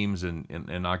double teams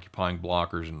and occupying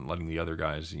blockers and letting the other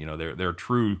guys, they're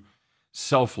true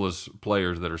selfless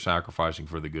players that are sacrificing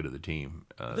for the good of the team.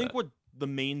 I think what the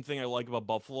main thing I like about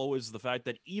Buffalo is the fact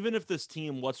that even if this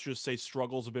team, let's just say,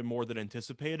 struggles a bit more than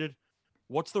anticipated,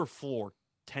 what's their floor?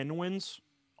 10 wins?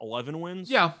 11 wins?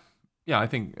 Yeah. Yeah, I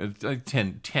think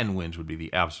 10 wins would be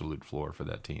the absolute floor for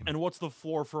that team. And what's the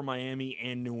floor for Miami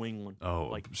and New England? Oh,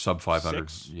 like sub 500.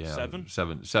 6, yeah,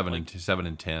 7, 7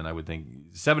 and 10. I would think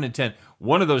 7 and 10.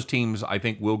 One of those teams, I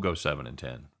think, will go 7 and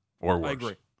 10 or worse. I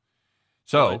agree.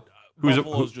 So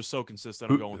Buffalo's just so consistent.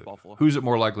 I'm going with Buffalo. Who's it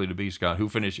more likely to be, Scott? Who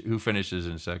finishes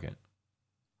in second?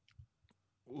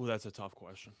 Ooh, that's a tough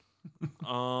question.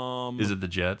 Is it the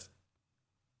Jets?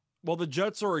 Well, the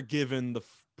Jets are given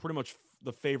pretty much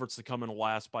the favorites to come in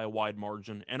last by a wide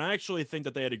margin. And I actually think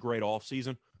that they had a great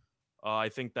offseason. I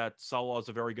think that Salah is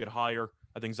a very good hire.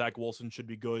 I think Zach Wilson should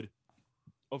be good.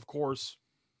 Of course,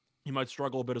 he might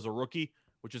struggle a bit as a rookie,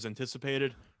 which is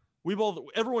anticipated.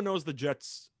 Everyone knows the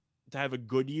Jets, to have a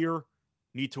good year,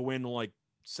 need to win like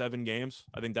 7 games.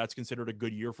 I think that's considered a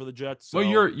good year for the Jets. So, well,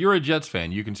 you're a Jets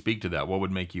fan. You can speak to that. What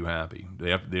would make you happy?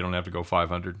 They don't have to go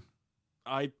 500?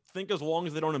 I think as long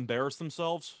as they don't embarrass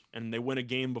themselves and they win a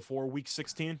game before week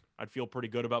 16, I'd feel pretty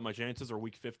good about my chances, or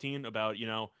week 15, about,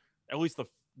 at least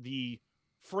the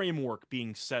framework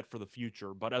being set for the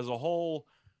future. But as a whole,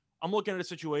 I'm looking at a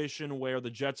situation where the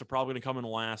Jets are probably going to come in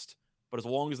last, but as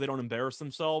long as they don't embarrass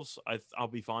themselves, I'll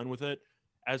be fine with it.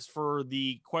 As for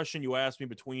the question you asked me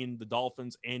between the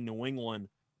Dolphins and New England,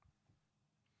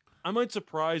 I might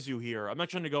surprise you here. I'm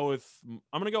going to go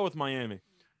with Miami.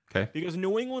 Okay. Because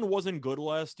New England wasn't good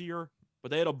last year, but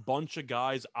they had a bunch of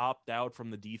guys opt out from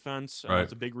the defense. And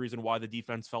that's a big reason why the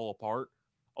defense fell apart.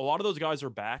 A lot of those guys are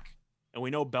back. And we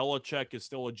know Belichick is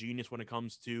still a genius when it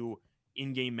comes to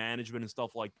in-game management and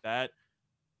stuff like that.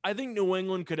 I think New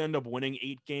England could end up winning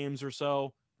 8 games or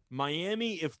so.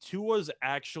 Miami, if Tua's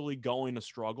actually going to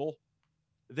struggle,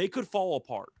 they could fall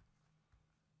apart.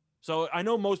 So I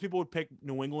know most people would pick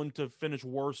New England to finish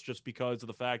worse just because of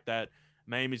the fact that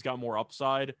Miami's got more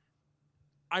upside.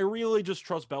 I really just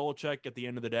trust Belichick at the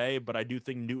end of the day, but I do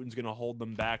think Newton's going to hold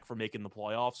them back from making the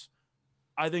playoffs.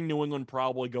 I think New England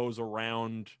probably goes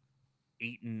around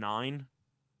 8 and 9.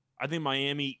 I think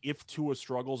Miami, if Tua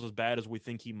struggles as bad as we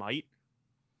think he might,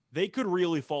 they could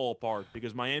really fall apart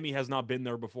because Miami has not been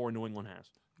there before. New England has.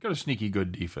 Got a sneaky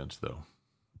good defense, though.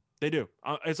 They do.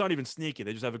 It's not even sneaky.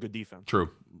 They just have a good defense.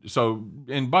 True. So,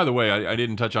 and by the way, I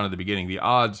didn't touch on it at the beginning. The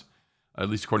odds, at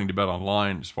least according to Bet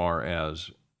Online, as far as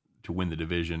to win the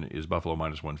division, is Buffalo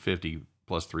minus 150,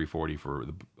 plus 340 for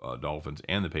the Dolphins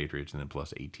and the Patriots, and then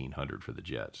plus 1,800 for the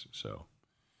Jets. So,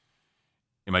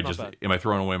 am I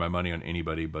throwing away my money on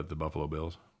anybody but the Buffalo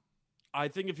Bills? I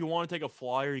think if you want to take a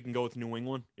flyer, you can go with New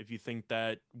England. If you think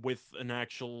that with an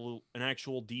actual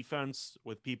defense,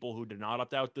 with people who did not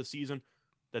opt out this season,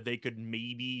 that they could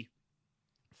maybe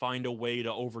find a way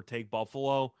to overtake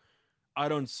Buffalo. I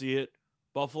don't see it.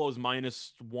 Buffalo's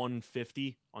minus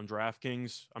 150 on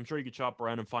DraftKings. I'm sure you could shop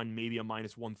around and find maybe a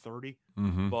minus 130,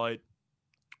 Mm-hmm. but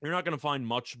you're not going to find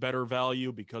much better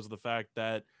value because of the fact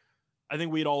that I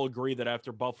think we'd all agree that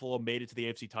after Buffalo made it to the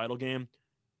AFC title game,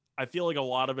 I feel like a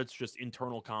lot of it's just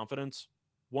internal confidence.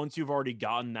 Once you've already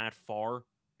gotten that far,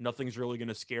 nothing's really going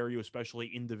to scare you, especially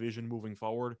in division moving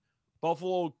forward.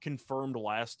 Buffalo confirmed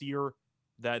last year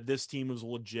that this team was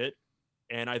legit,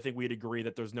 and I think we'd agree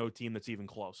that there's no team that's even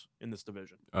close in this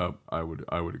division. I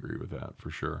would agree with that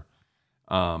for sure.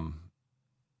 I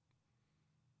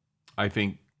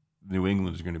think New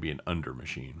England is going to be an under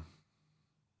machine.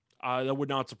 That would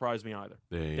not surprise me either.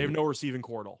 They have no receiving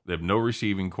core at all. They have no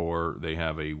receiving core. They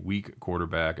have a weak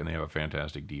quarterback, and they have a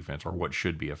fantastic defense, or what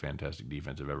should be a fantastic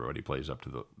defense if everybody plays up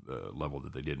to the level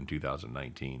that they did in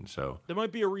 2019. So there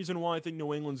might be a reason why I think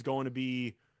New England's going to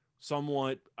be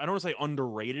somewhat, I don't want to say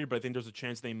underrated, but I think there's a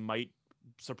chance they might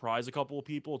surprise a couple of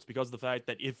people. It's because of the fact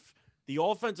that if the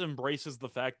offense embraces the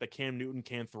fact that Cam Newton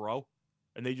can't throw,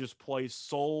 and they just play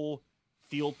sole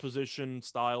field position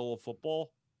style of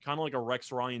football, kind of like a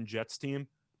Rex Ryan Jets team,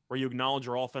 where you acknowledge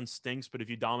your offense stinks, but if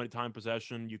you dominate time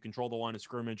possession, you control the line of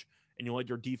scrimmage, and you let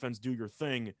your defense do your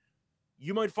thing,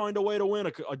 you might find a way to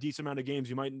win a decent amount of games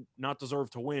you might not deserve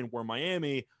to win. Where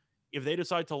Miami, if they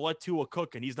decide to let Tua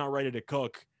cook and he's not ready to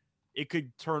cook, it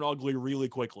could turn ugly really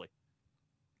quickly.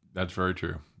 That's very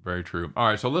true. Very true. All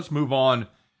right, so let's move on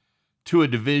to a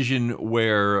division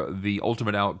where the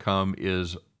ultimate outcome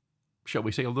is, shall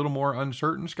we say, a little more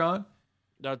uncertain, Scott?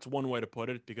 That's one way to put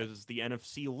it, because it's the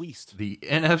NFC least. The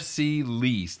NFC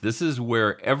least. This is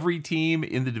where every team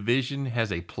in the division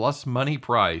has a plus money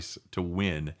price to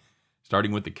win,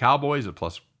 starting with the Cowboys at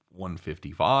plus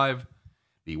 155,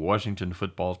 the Washington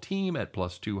football team at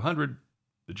plus 200,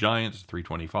 the Giants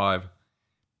 325,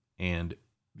 and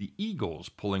the Eagles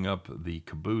pulling up the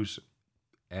caboose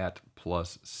at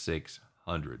plus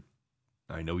 600.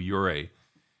 I know you're a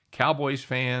Cowboys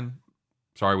fan.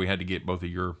 Sorry we had to get both of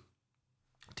your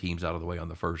teams out of the way on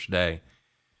the first day.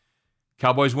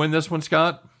 Cowboys win this one,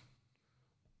 Scott?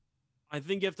 I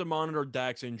think you have to monitor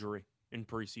Dak's injury in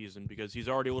preseason because he's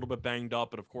already a little bit banged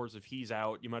up. But of course, if he's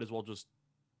out, you might as well just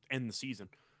end the season.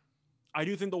 I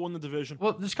do think they'll win the division.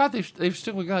 Well, Scott, they've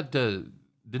still got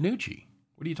DiNucci.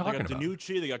 What are you talking about? They got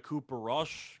DiNucci, they got Cooper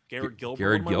Rush, Garrett Gilbert.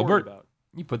 Garrett Gilbert.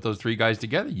 You put those three guys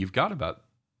together, you've got about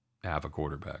half a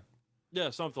quarterback. Yeah,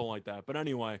 something like that. But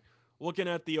anyway, looking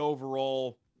at the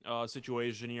overall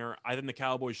situation here, I think the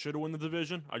Cowboys should win the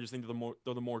division. I just think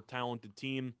they're the more talented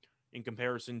team in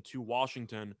comparison to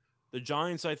Washington. The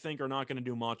Giants, I think, are not going to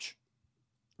do much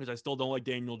because I still don't like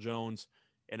Daniel Jones.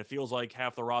 And it feels like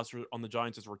half the roster on the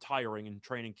Giants is retiring in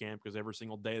training camp because every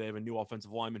single day they have a new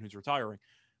offensive lineman who's retiring.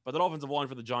 But that offensive line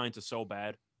for the Giants is so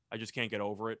bad, I just can't get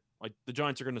over it. Like, the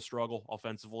Giants are going to struggle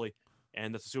offensively,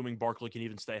 and that's assuming Barkley can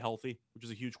even stay healthy, which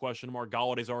is a huge question mark.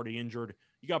 Galladay's already injured.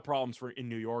 You got problems in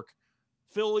New York.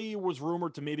 Philly was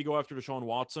rumored to maybe go after Deshaun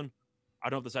Watson. I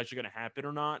don't know if that's actually going to happen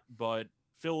or not, but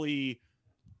Philly,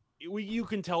 you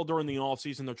can tell during the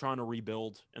offseason they're trying to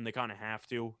rebuild, and they kind of have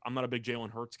to. I'm not a big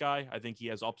Jalen Hurts guy. I think he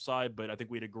has upside, but I think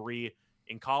we'd agree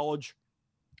in college,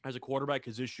 as a quarterback,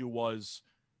 his issue was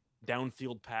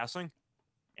downfield passing.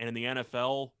 And in the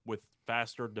NFL, with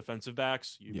faster defensive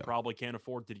backs, you probably can't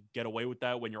afford to get away with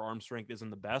that when your arm strength isn't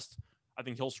the best. I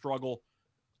think he'll struggle.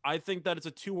 I think that it's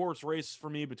a two-horse race for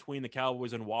me between the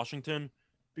Cowboys and Washington,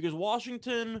 because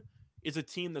Washington is a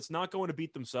team that's not going to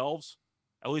beat themselves.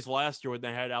 At least last year when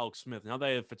they had Alex Smith. Now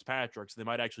they have Fitzpatrick, so they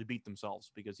might actually beat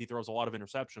themselves because he throws a lot of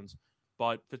interceptions.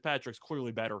 But Fitzpatrick's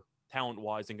clearly better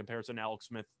talent-wise in comparison to Alex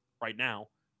Smith right now,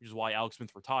 which is why Alex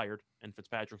Smith retired and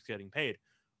Fitzpatrick's getting paid.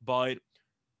 But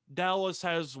Dallas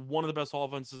has one of the best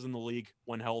offenses in the league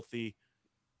when healthy.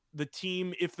 The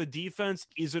team, if the defense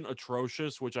isn't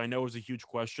atrocious, which I know is a huge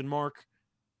question mark,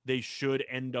 they should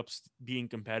end up being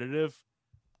competitive.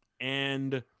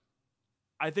 And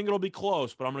I think it'll be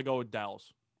close, but I'm going to go with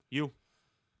Dallas. You?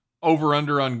 Over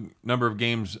under on number of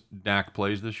games Dak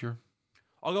plays this year?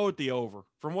 I'll go with the over.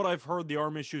 From what I've heard, the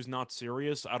arm issue is not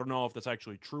serious. I don't know if that's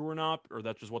actually true or not, or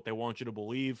that's just what they want you to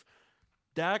believe.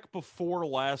 Dak, before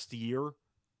last year,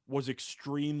 was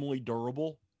extremely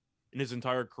durable in his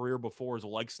entire career before his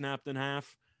leg snapped in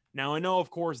half. Now, I know, of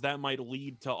course, that might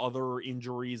lead to other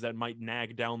injuries that might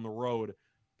nag down the road,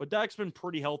 but Dak's been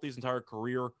pretty healthy his entire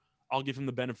career. I'll give him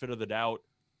the benefit of the doubt.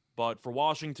 But for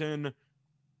Washington,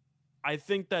 I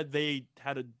think that they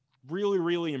had a really,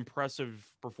 really impressive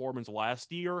performance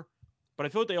last year. But I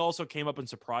feel like they also came up and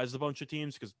surprised a bunch of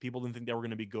teams because people didn't think they were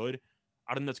going to be good.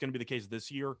 I don't think that's going to be the case this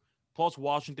year. Plus,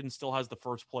 Washington still has the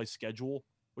first place schedule,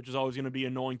 which is always going to be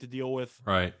annoying to deal with.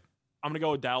 Right. I'm going to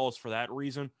go with Dallas for that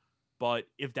reason. But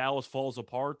if Dallas falls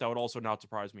apart, that would also not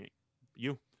surprise me.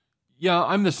 You? Yeah,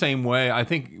 I'm the same way. I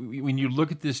think when you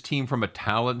look at this team from a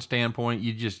talent standpoint,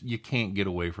 you can't get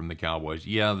away from the Cowboys.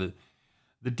 Yeah,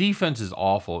 the defense is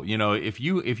awful. You know, if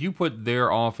you put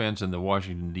their offense and the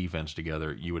Washington defense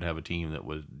together, you would have a team that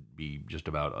would be just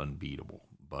about unbeatable.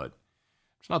 But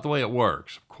it's not the way it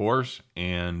works, of course.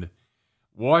 And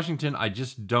Washington, I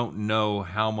just don't know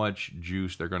how much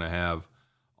juice they're going to have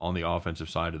on the offensive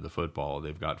side of the football.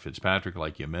 They've got Fitzpatrick,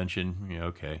 like you mentioned. Yeah,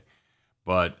 okay.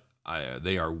 But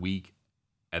they are weak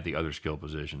at the other skill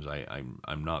positions.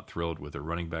 I'm not thrilled with their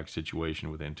running back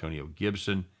situation with Antonio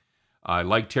Gibson. I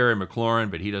like Terry McLaurin,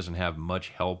 but he doesn't have much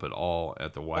help at all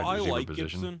at the wide receiver I like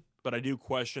position. Gibson, but I do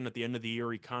question at the end of the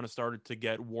year he kind of started to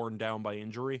get worn down by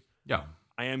injury. Yeah.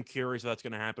 I am curious if that's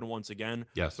going to happen once again.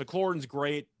 Yes. McLaurin's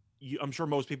great. I'm sure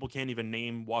most people can't even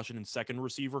name Washington's second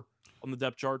receiver on the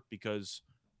depth chart because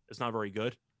it's not very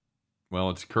good. Well,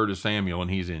 it's Curtis Samuel,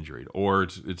 and he's injured. Or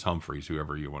it's Humphreys,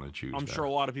 whoever you want to choose. I'm sure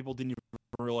a lot of people didn't even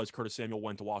realize Curtis Samuel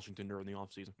went to Washington during the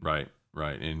offseason. Right.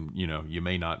 And, you know, you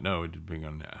may not know, depending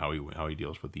on how he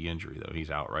deals with the injury, though. He's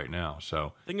out right now.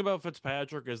 So the thing about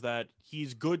Fitzpatrick is that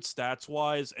he's good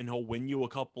stats-wise, and he'll win you a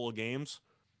couple of games.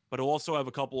 But he'll also have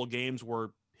a couple of games where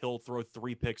he'll throw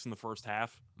 3 picks in the first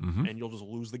half, and you'll just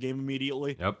lose the game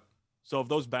immediately. Yep. So if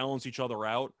those balance each other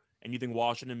out, and you think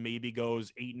Washington maybe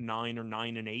goes 8-9 or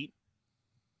 9-8,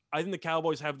 I think the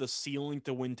Cowboys have the ceiling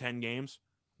to win 10 games.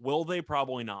 Will they?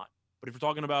 Probably not. But if you're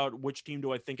talking about which team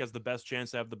do I think has the best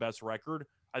chance to have the best record,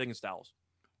 I think it's Dallas.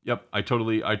 Yep, I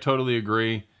totally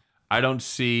agree. I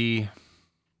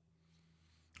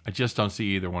just don't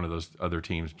see either one of those other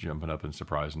teams jumping up and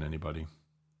surprising anybody.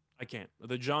 I can't.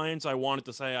 The Giants, I wanted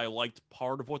to say I liked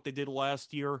part of what they did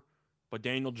last year, but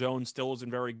Daniel Jones still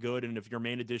isn't very good. And if your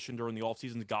main addition during the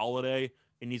offseason is Galladay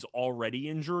and he's already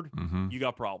injured, you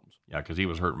got problems. Yeah, because he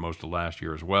was hurt most of last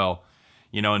year as well.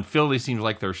 You know, and Philly seems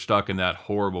like they're stuck in that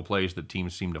horrible place that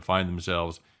teams seem to find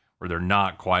themselves where they're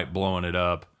not quite blowing it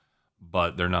up,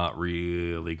 but they're not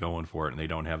really going for it, and they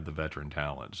don't have the veteran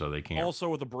talent, so they can't. Also,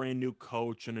 with a brand new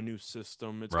coach and a new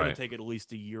system, it's going to take at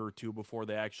least a year or two before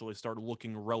they actually start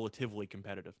looking relatively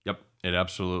competitive. Yep, it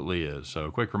absolutely is.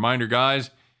 So, quick reminder, guys,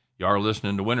 you are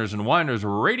listening to Winners and Whiners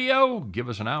Radio. Give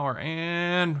us an hour,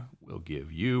 and we'll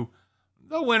give you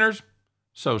the winners.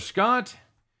 So, Scott,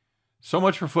 so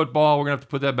much for football. We're going to have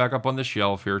to put that back up on the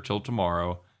shelf here till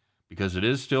tomorrow because it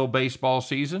is still baseball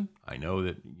season. I know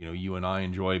that, you know, you and I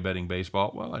enjoy betting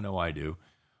baseball. Well, I know I do.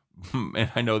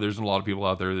 And I know there's a lot of people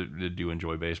out there that do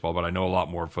enjoy baseball, but I know a lot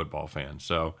more football fans.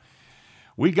 So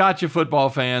we got you, football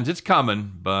fans. It's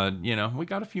coming, but, you know, we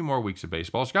got a few more weeks of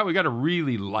baseball. Scott, we got a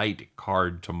really light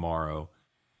card tomorrow.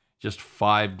 Just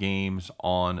 5 games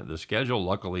on the schedule.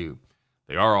 Luckily,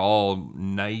 they are all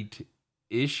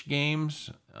night-ish games.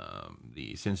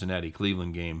 The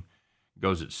Cincinnati-Cleveland game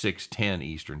goes at 6:10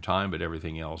 Eastern time, but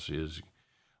everything else is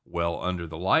well under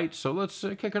the light. So let's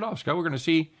kick it off, Scott. We're going to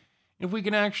see if we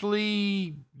can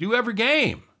actually do every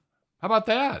game. How about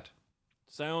that?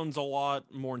 Sounds a lot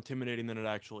more intimidating than it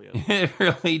actually is. It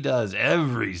really does.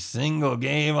 Every single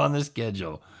game on the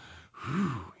schedule.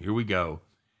 Whew, here we go.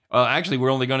 Actually, we're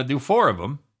only going to do 4 of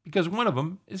them because one of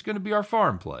them is going to be our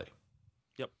farm play.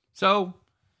 Yep. So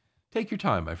take your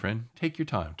time, my friend. Take your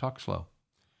time. Talk slow.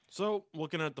 So,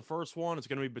 looking at the first one, it's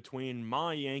going to be between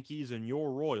my Yankees and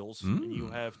your Royals. And you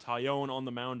have Taillon on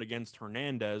the mound against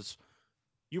Hernandez.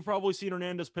 You've probably seen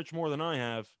Hernandez pitch more than I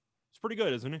have. It's pretty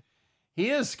good, isn't he? He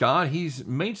is, Scott. He's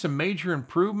made some major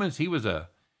improvements. He was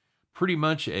pretty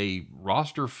much a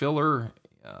roster filler,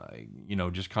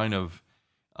 just kind of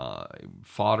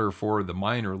fodder for the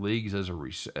minor leagues as a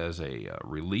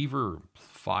reliever,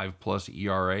 5+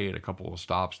 ERA at a couple of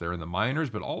stops there in the minors.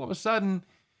 But all of a sudden,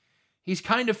 he's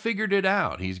kind of figured it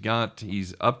out. He's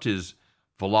upped his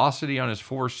velocity on his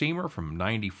 4-seamer from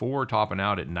 94, topping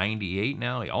out at 98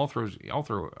 now. He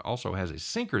also has a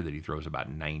sinker that he throws about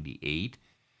 98.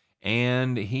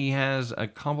 And he has a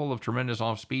couple of tremendous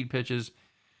off-speed pitches.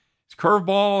 His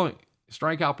curveball,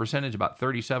 strikeout percentage about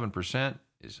 37%.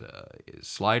 His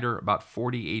slider about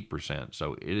 48%.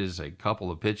 So it is a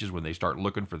couple of pitches when they start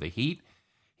looking for the heat,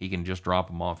 he can just drop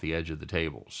them off the edge of the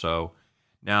table. So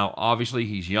now, obviously,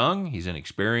 he's young. He's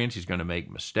inexperienced. He's going to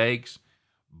make mistakes.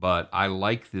 But I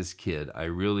like this kid. I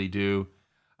really do.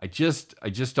 I just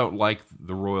don't like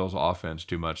the Royals' offense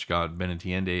too much. Scott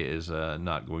Benintendi is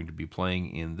not going to be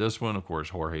playing in this one. Of course,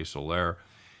 Jorge Soler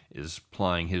is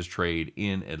plying his trade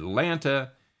in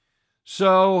Atlanta.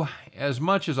 So, as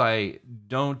much as I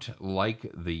don't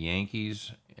like the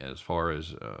Yankees as far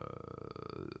as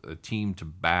a team to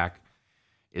back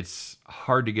It's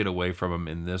hard to get away from them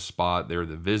in this spot. They're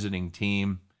the visiting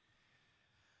team.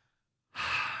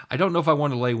 I don't know if I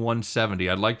want to lay 170.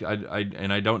 And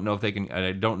I don't know if they can.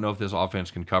 I don't know if this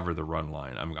offense can cover the run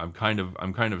line. I'm kind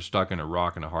of stuck in a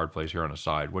rock and a hard place here on the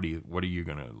side. What are you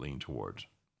going to lean towards?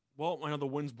 Well, I know the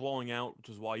wind's blowing out, which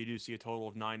is why you do see a total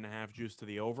of 9.5 juice to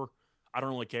the over. I don't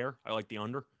really care. I like the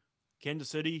under. Kansas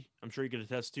City, I'm sure you can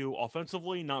attest to,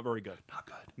 offensively, not very good. Not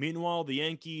good. Meanwhile, the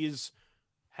Yankees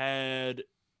had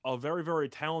a very, very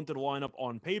talented lineup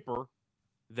on paper.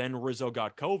 Then Rizzo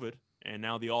got COVID, and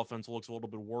now the offense looks a little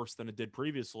bit worse than it did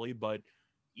previously. But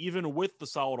even with the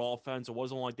solid offense, it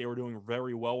wasn't like they were doing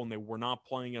very well when they were not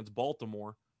playing against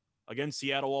Baltimore. Against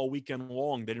Seattle all weekend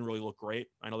long, they didn't really look great.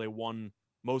 I know they won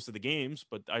most of the games,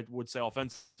 but I would say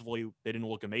offensively, they didn't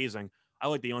look amazing. I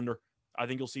like the under. I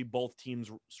think you'll see both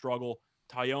teams struggle.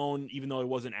 Tyone, even though he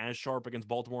wasn't as sharp against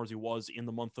Baltimore as he was in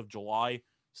the month of July,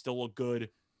 still look good.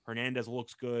 Hernandez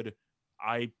looks good.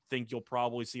 I think you'll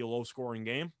probably see a low-scoring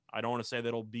game. I don't want to say that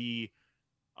it'll be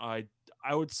I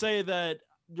would say that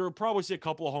you'll probably see a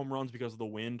couple of home runs because of the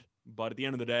wind, but at the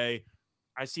end of the day,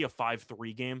 I see a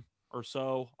 5-3 game or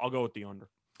so. I'll go with the under.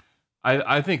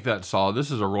 I think that's solid. This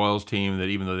is a Royals team that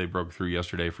even though they broke through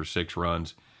yesterday for 6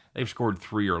 runs, they've scored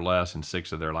 3 or less in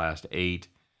 6 of their last 8.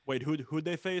 Wait, who'd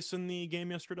they face in the game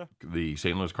yesterday? The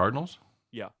St. Louis Cardinals?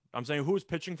 Yeah. I'm saying who was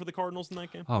pitching for the Cardinals in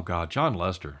that game? Oh, God, John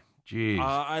Lester. Jeez.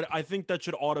 I think that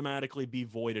should automatically be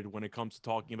voided when it comes to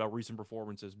talking about recent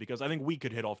performances because I think we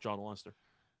could hit off John Lester.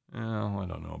 Well, I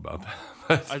don't know about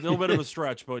that. A little bit of a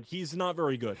stretch, but he's not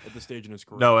very good at this stage in his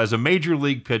career. No, as a major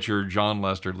league pitcher, John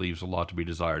Lester leaves a lot to be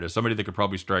desired. As somebody that could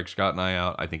probably strike Scott and I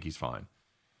out, I think he's fine.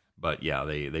 But yeah,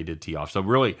 they did tee off. So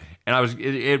really, and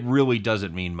it really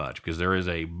doesn't mean much because there is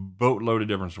a boatload of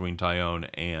difference between Tyone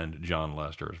and John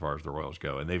Lester as far as the Royals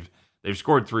go, and they've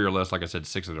scored 3 or less, like I said,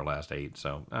 6 of their last 8.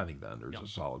 So I think the under is a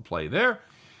solid play there.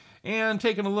 And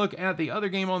taking a look at the other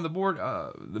game on the board,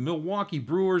 the Milwaukee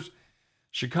Brewers,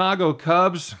 Chicago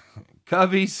Cubs,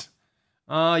 Cubbies.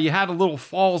 You had a little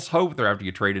false hope there after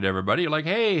you traded everybody. You're like,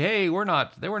 hey, they were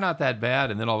not that bad,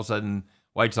 and then all of a sudden,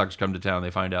 White Sox come to town. They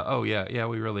find out, oh yeah,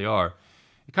 we really are.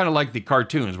 Kind of like the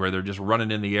cartoons where they're just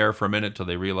running in the air for a minute till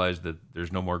they realize that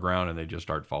there's no more ground and they just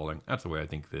start falling. That's the way I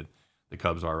think that the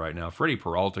Cubs are right now. Freddie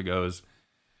Peralta goes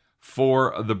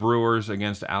for the Brewers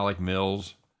against Alec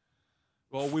Mills.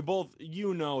 Well, we both,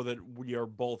 that we are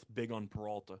both big on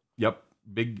Peralta. Yep,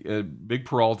 big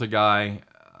Peralta guy,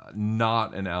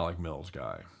 not an Alec Mills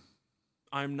guy.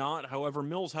 I'm not. However,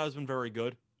 Mills has been very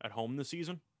good at home this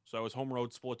season. So his home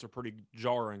road splits are pretty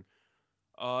jarring.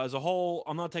 As a whole,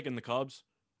 I'm not taking the Cubs.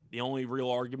 The only real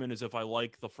argument is if I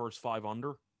like the first 5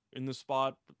 under in this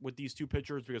spot with these two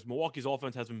pitchers because Milwaukee's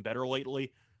offense has been better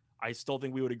lately. I still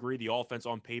think we would agree the offense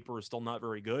on paper is still not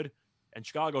very good. And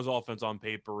Chicago's offense on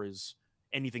paper is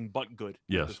anything but good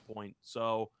at this point.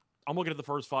 So I'm looking at the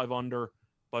first 5 under.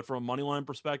 But from a money line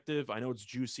perspective, I know it's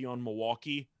juicy on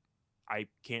Milwaukee. I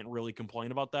can't really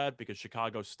complain about that because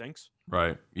Chicago stinks.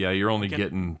 Right. Yeah, you're only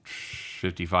getting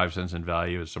 55 cents in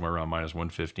value. It's somewhere around minus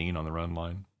 115 on the run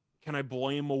line. Can I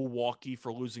blame Milwaukee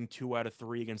for losing 2 out of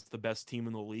 3 against the best team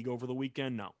in the league over the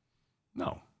weekend?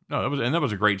 No, that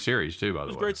was a great series too, by the way. It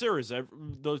was a great series.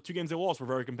 Those 2 games they lost were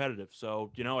very competitive.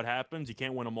 So, it happens. You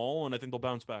can't win them all, and I think they'll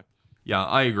bounce back. Yeah,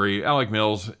 I agree. Alec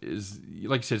Mills is,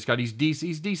 like you said, Scott, he's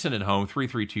decent at home,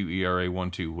 3.32 ERA,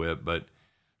 1.2 whip, but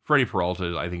Freddie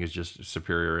Peralta, I think, is just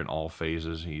superior in all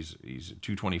phases. He's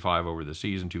 225 over the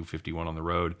season, 251 on the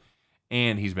road,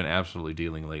 and he's been absolutely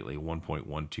dealing lately,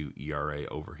 1.12 ERA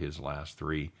over his last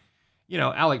 3.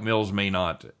 Alec Mills may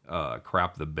not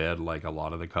crap the bed like a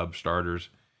lot of the Cubs starters,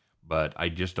 but I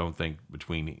just don't think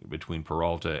between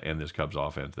Peralta and this Cubs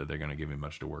offense that they're going to give him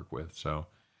much to work with. So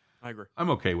I agree.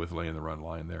 I'm okay with laying the run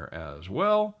line there as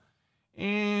well.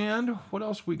 And what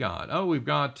else we got? Oh, we've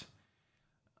got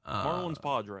Marlins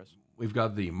Padres. We've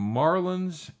got the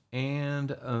Marlins and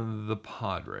the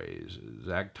Padres.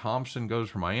 Zach Thompson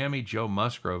goes for Miami. Joe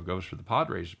Musgrove goes for the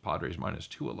Padres. Padres minus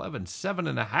 211,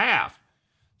 7.5.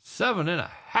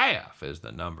 7.5 is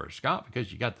the number, Scott,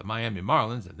 because you got the Miami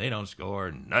Marlins and they don't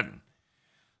score nothing.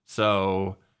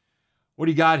 So, what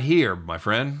do you got here, my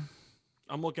friend?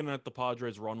 I'm looking at the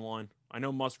Padres run line. I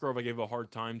know Musgrove I gave a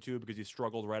hard time to because he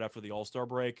struggled right after the All-Star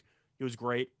break. He was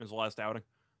great in his last outing.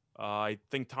 I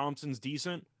think Thompson's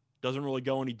decent. Doesn't really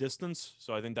go any distance,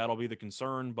 so I think that'll be the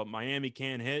concern. But Miami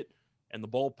can hit, and the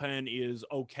bullpen is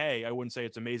okay. I wouldn't say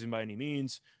it's amazing by any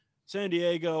means. San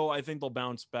Diego, I think they'll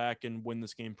bounce back and win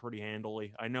this game pretty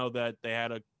handily. I know that they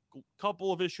had a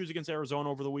couple of issues against Arizona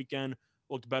over the weekend.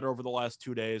 Looked better over the last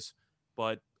 2 days,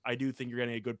 but I do think you're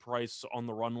getting a good price on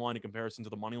the run line in comparison to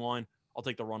the money line. I'll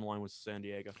take the run line with San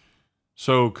Diego.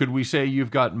 So could we say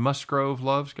you've got Musgrove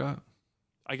love, Scott?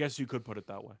 I guess you could put it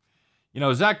that way.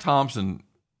 Zach Thompson,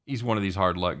 he's one of these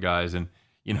hard luck guys. And,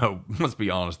 let's be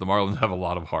honest, the Marlins have a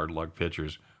lot of hard luck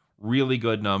pitchers. Really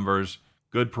good numbers,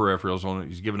 good peripherals.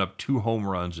 He's given up 2 home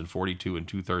runs in 42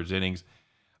 2/3 innings.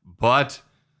 But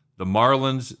the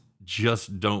Marlins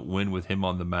just don't win with him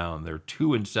on the mound. They're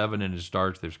 2-7 in his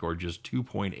starts. They've scored just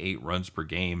 2.8 runs per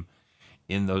game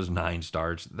in those 9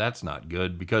 starts. That's not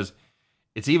good, because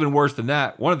it's even worse than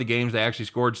that. One of the games they actually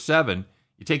scored 7.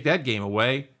 You take that game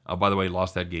away. Oh, by the way, he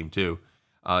lost that game too.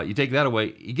 You take that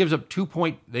away, he gives up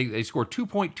they score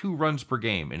 2.2 runs per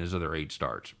game in his other 8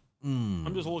 starts.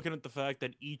 I'm just looking at the fact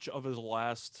that each of his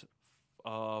last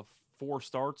 4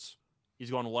 starts,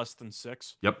 he's gone less than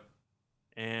 6. Yep.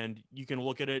 And you can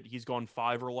look at it, he's gone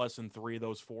 5 or less in 3 of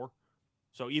those 4.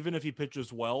 So even if he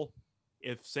pitches well,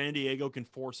 if San Diego can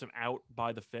force him out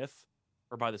by the 5th,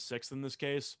 or by the 6th in this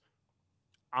case,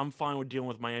 I'm fine with dealing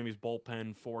with Miami's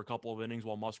bullpen for a couple of innings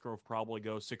while Musgrove probably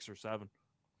goes 6 or 7.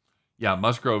 Yeah,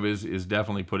 Musgrove is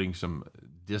definitely putting some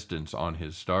distance on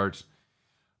his starts.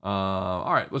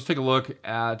 All right, let's take a look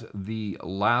at the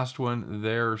last one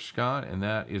there, Scott, and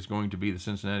that is going to be the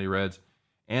Cincinnati Reds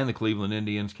and the Cleveland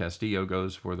Indians. Castillo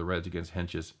goes for the Reds against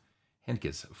Hentges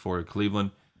for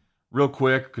Cleveland. Real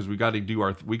quick, because we got to do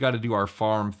our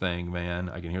farm thing, man.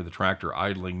 I can hear the tractor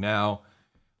idling now.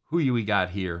 Who we got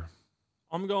here?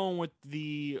 I'm going with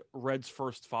the Reds'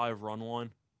 first 5 run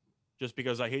line, just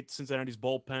because I hate Cincinnati's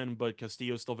bullpen, but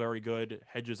Castillo's still very good.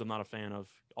 Hedges, I'm not a fan of.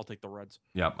 I'll take the Reds.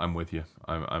 Yeah, I'm with you.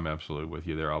 I'm absolutely with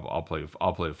you there. I'll play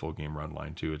a full game run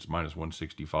line too. It's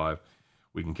 -165.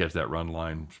 We can catch that run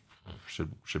line.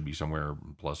 Should be somewhere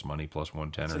plus money, plus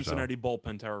 110 or so. Cincinnati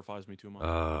bullpen terrifies me too much.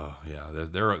 Yeah,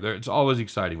 they're it's always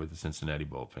exciting with the Cincinnati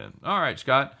bullpen. All right,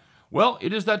 Scott. Well,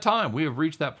 it is that time. We have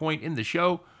reached that point in the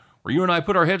show where you and I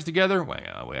put our heads together.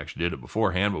 Well, we actually did it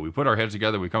beforehand, but we put our heads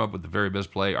together. We come up with the very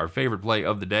best play, our favorite play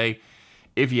of the day.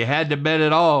 If you had to bet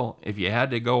it all, if you had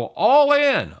to go all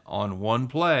in on one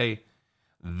play,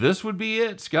 this would be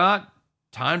it, Scott.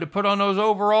 Time to put on those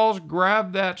overalls,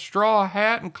 grab that straw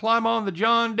hat, and climb on the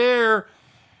John Deere.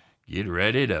 Get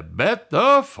ready to bet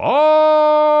the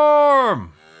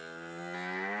farm.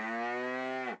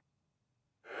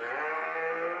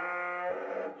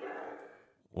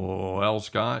 Well,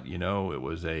 Scott,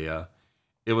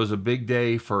 it was a big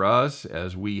day for us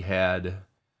as we had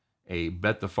a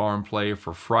bet the farm play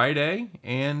for Friday.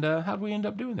 And how'd we end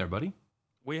up doing there, buddy?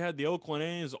 We had the Oakland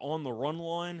A's on the run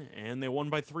line, and they won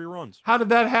by 3 runs. How did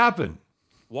that happen?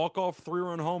 Walk-off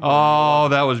 3-run home run. Oh,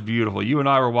 that was beautiful. You and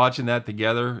I were watching that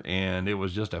together, and it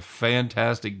was just a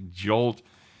fantastic jolt.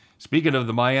 Speaking of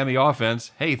the Miami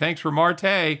offense, hey, thanks for Marte.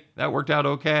 That worked out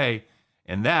okay.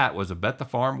 And that was a bet the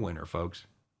farm winner, folks.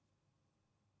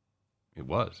 It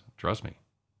was. Trust me.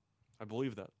 I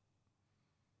believe that.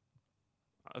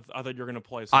 I thought you were going to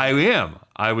play something. I am.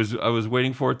 I was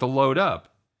waiting for it to load up.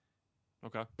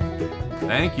 Okay.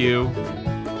 Thank you.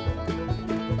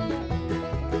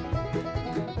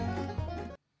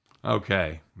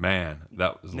 Okay, man,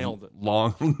 that was nailed it.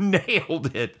 Long.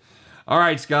 Nailed it. All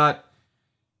right, Scott,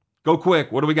 go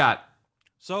quick. What do we got?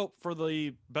 So for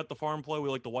the bet the farm play, we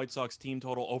like the White Sox team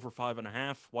total over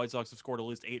 5.5. White Sox have scored at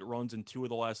least 8 runs in 2 of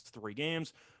the last 3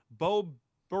 games. Bo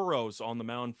Burrows on the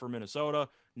mound for Minnesota.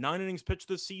 9 innings pitched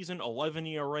this season, 11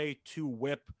 ERA, 2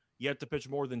 WHIP. Yet to pitch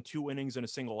more than 2 innings in a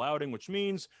single outing, which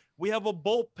means we have a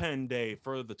bullpen day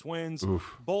for the Twins.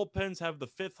 Oof. Bullpens have the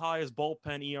 5th highest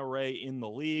bullpen ERA in the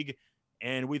league,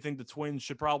 and we think the Twins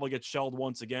should probably get shelled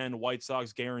once again. White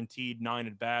Sox guaranteed 9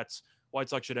 at-bats. White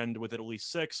Sox should end with at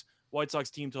least 6. White Sox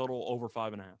team total over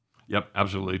 5.5. Yep,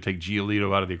 absolutely. Take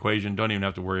Giolito out of the equation. Don't even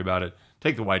have to worry about it.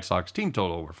 Take the White Sox team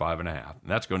total over 5.5.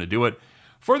 And that's going to do it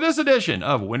for this edition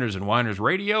of Winners and Winers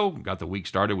Radio. Got the week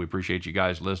started. We appreciate you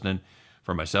guys listening.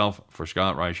 For myself, for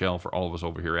Scott Reichel, for all of us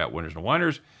over here at Winners and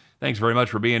Winers, thanks very much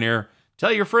for being here.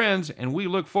 Tell your friends, and we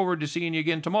look forward to seeing you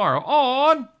again tomorrow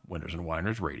on Winners and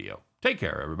Winers Radio. Take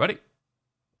care, everybody.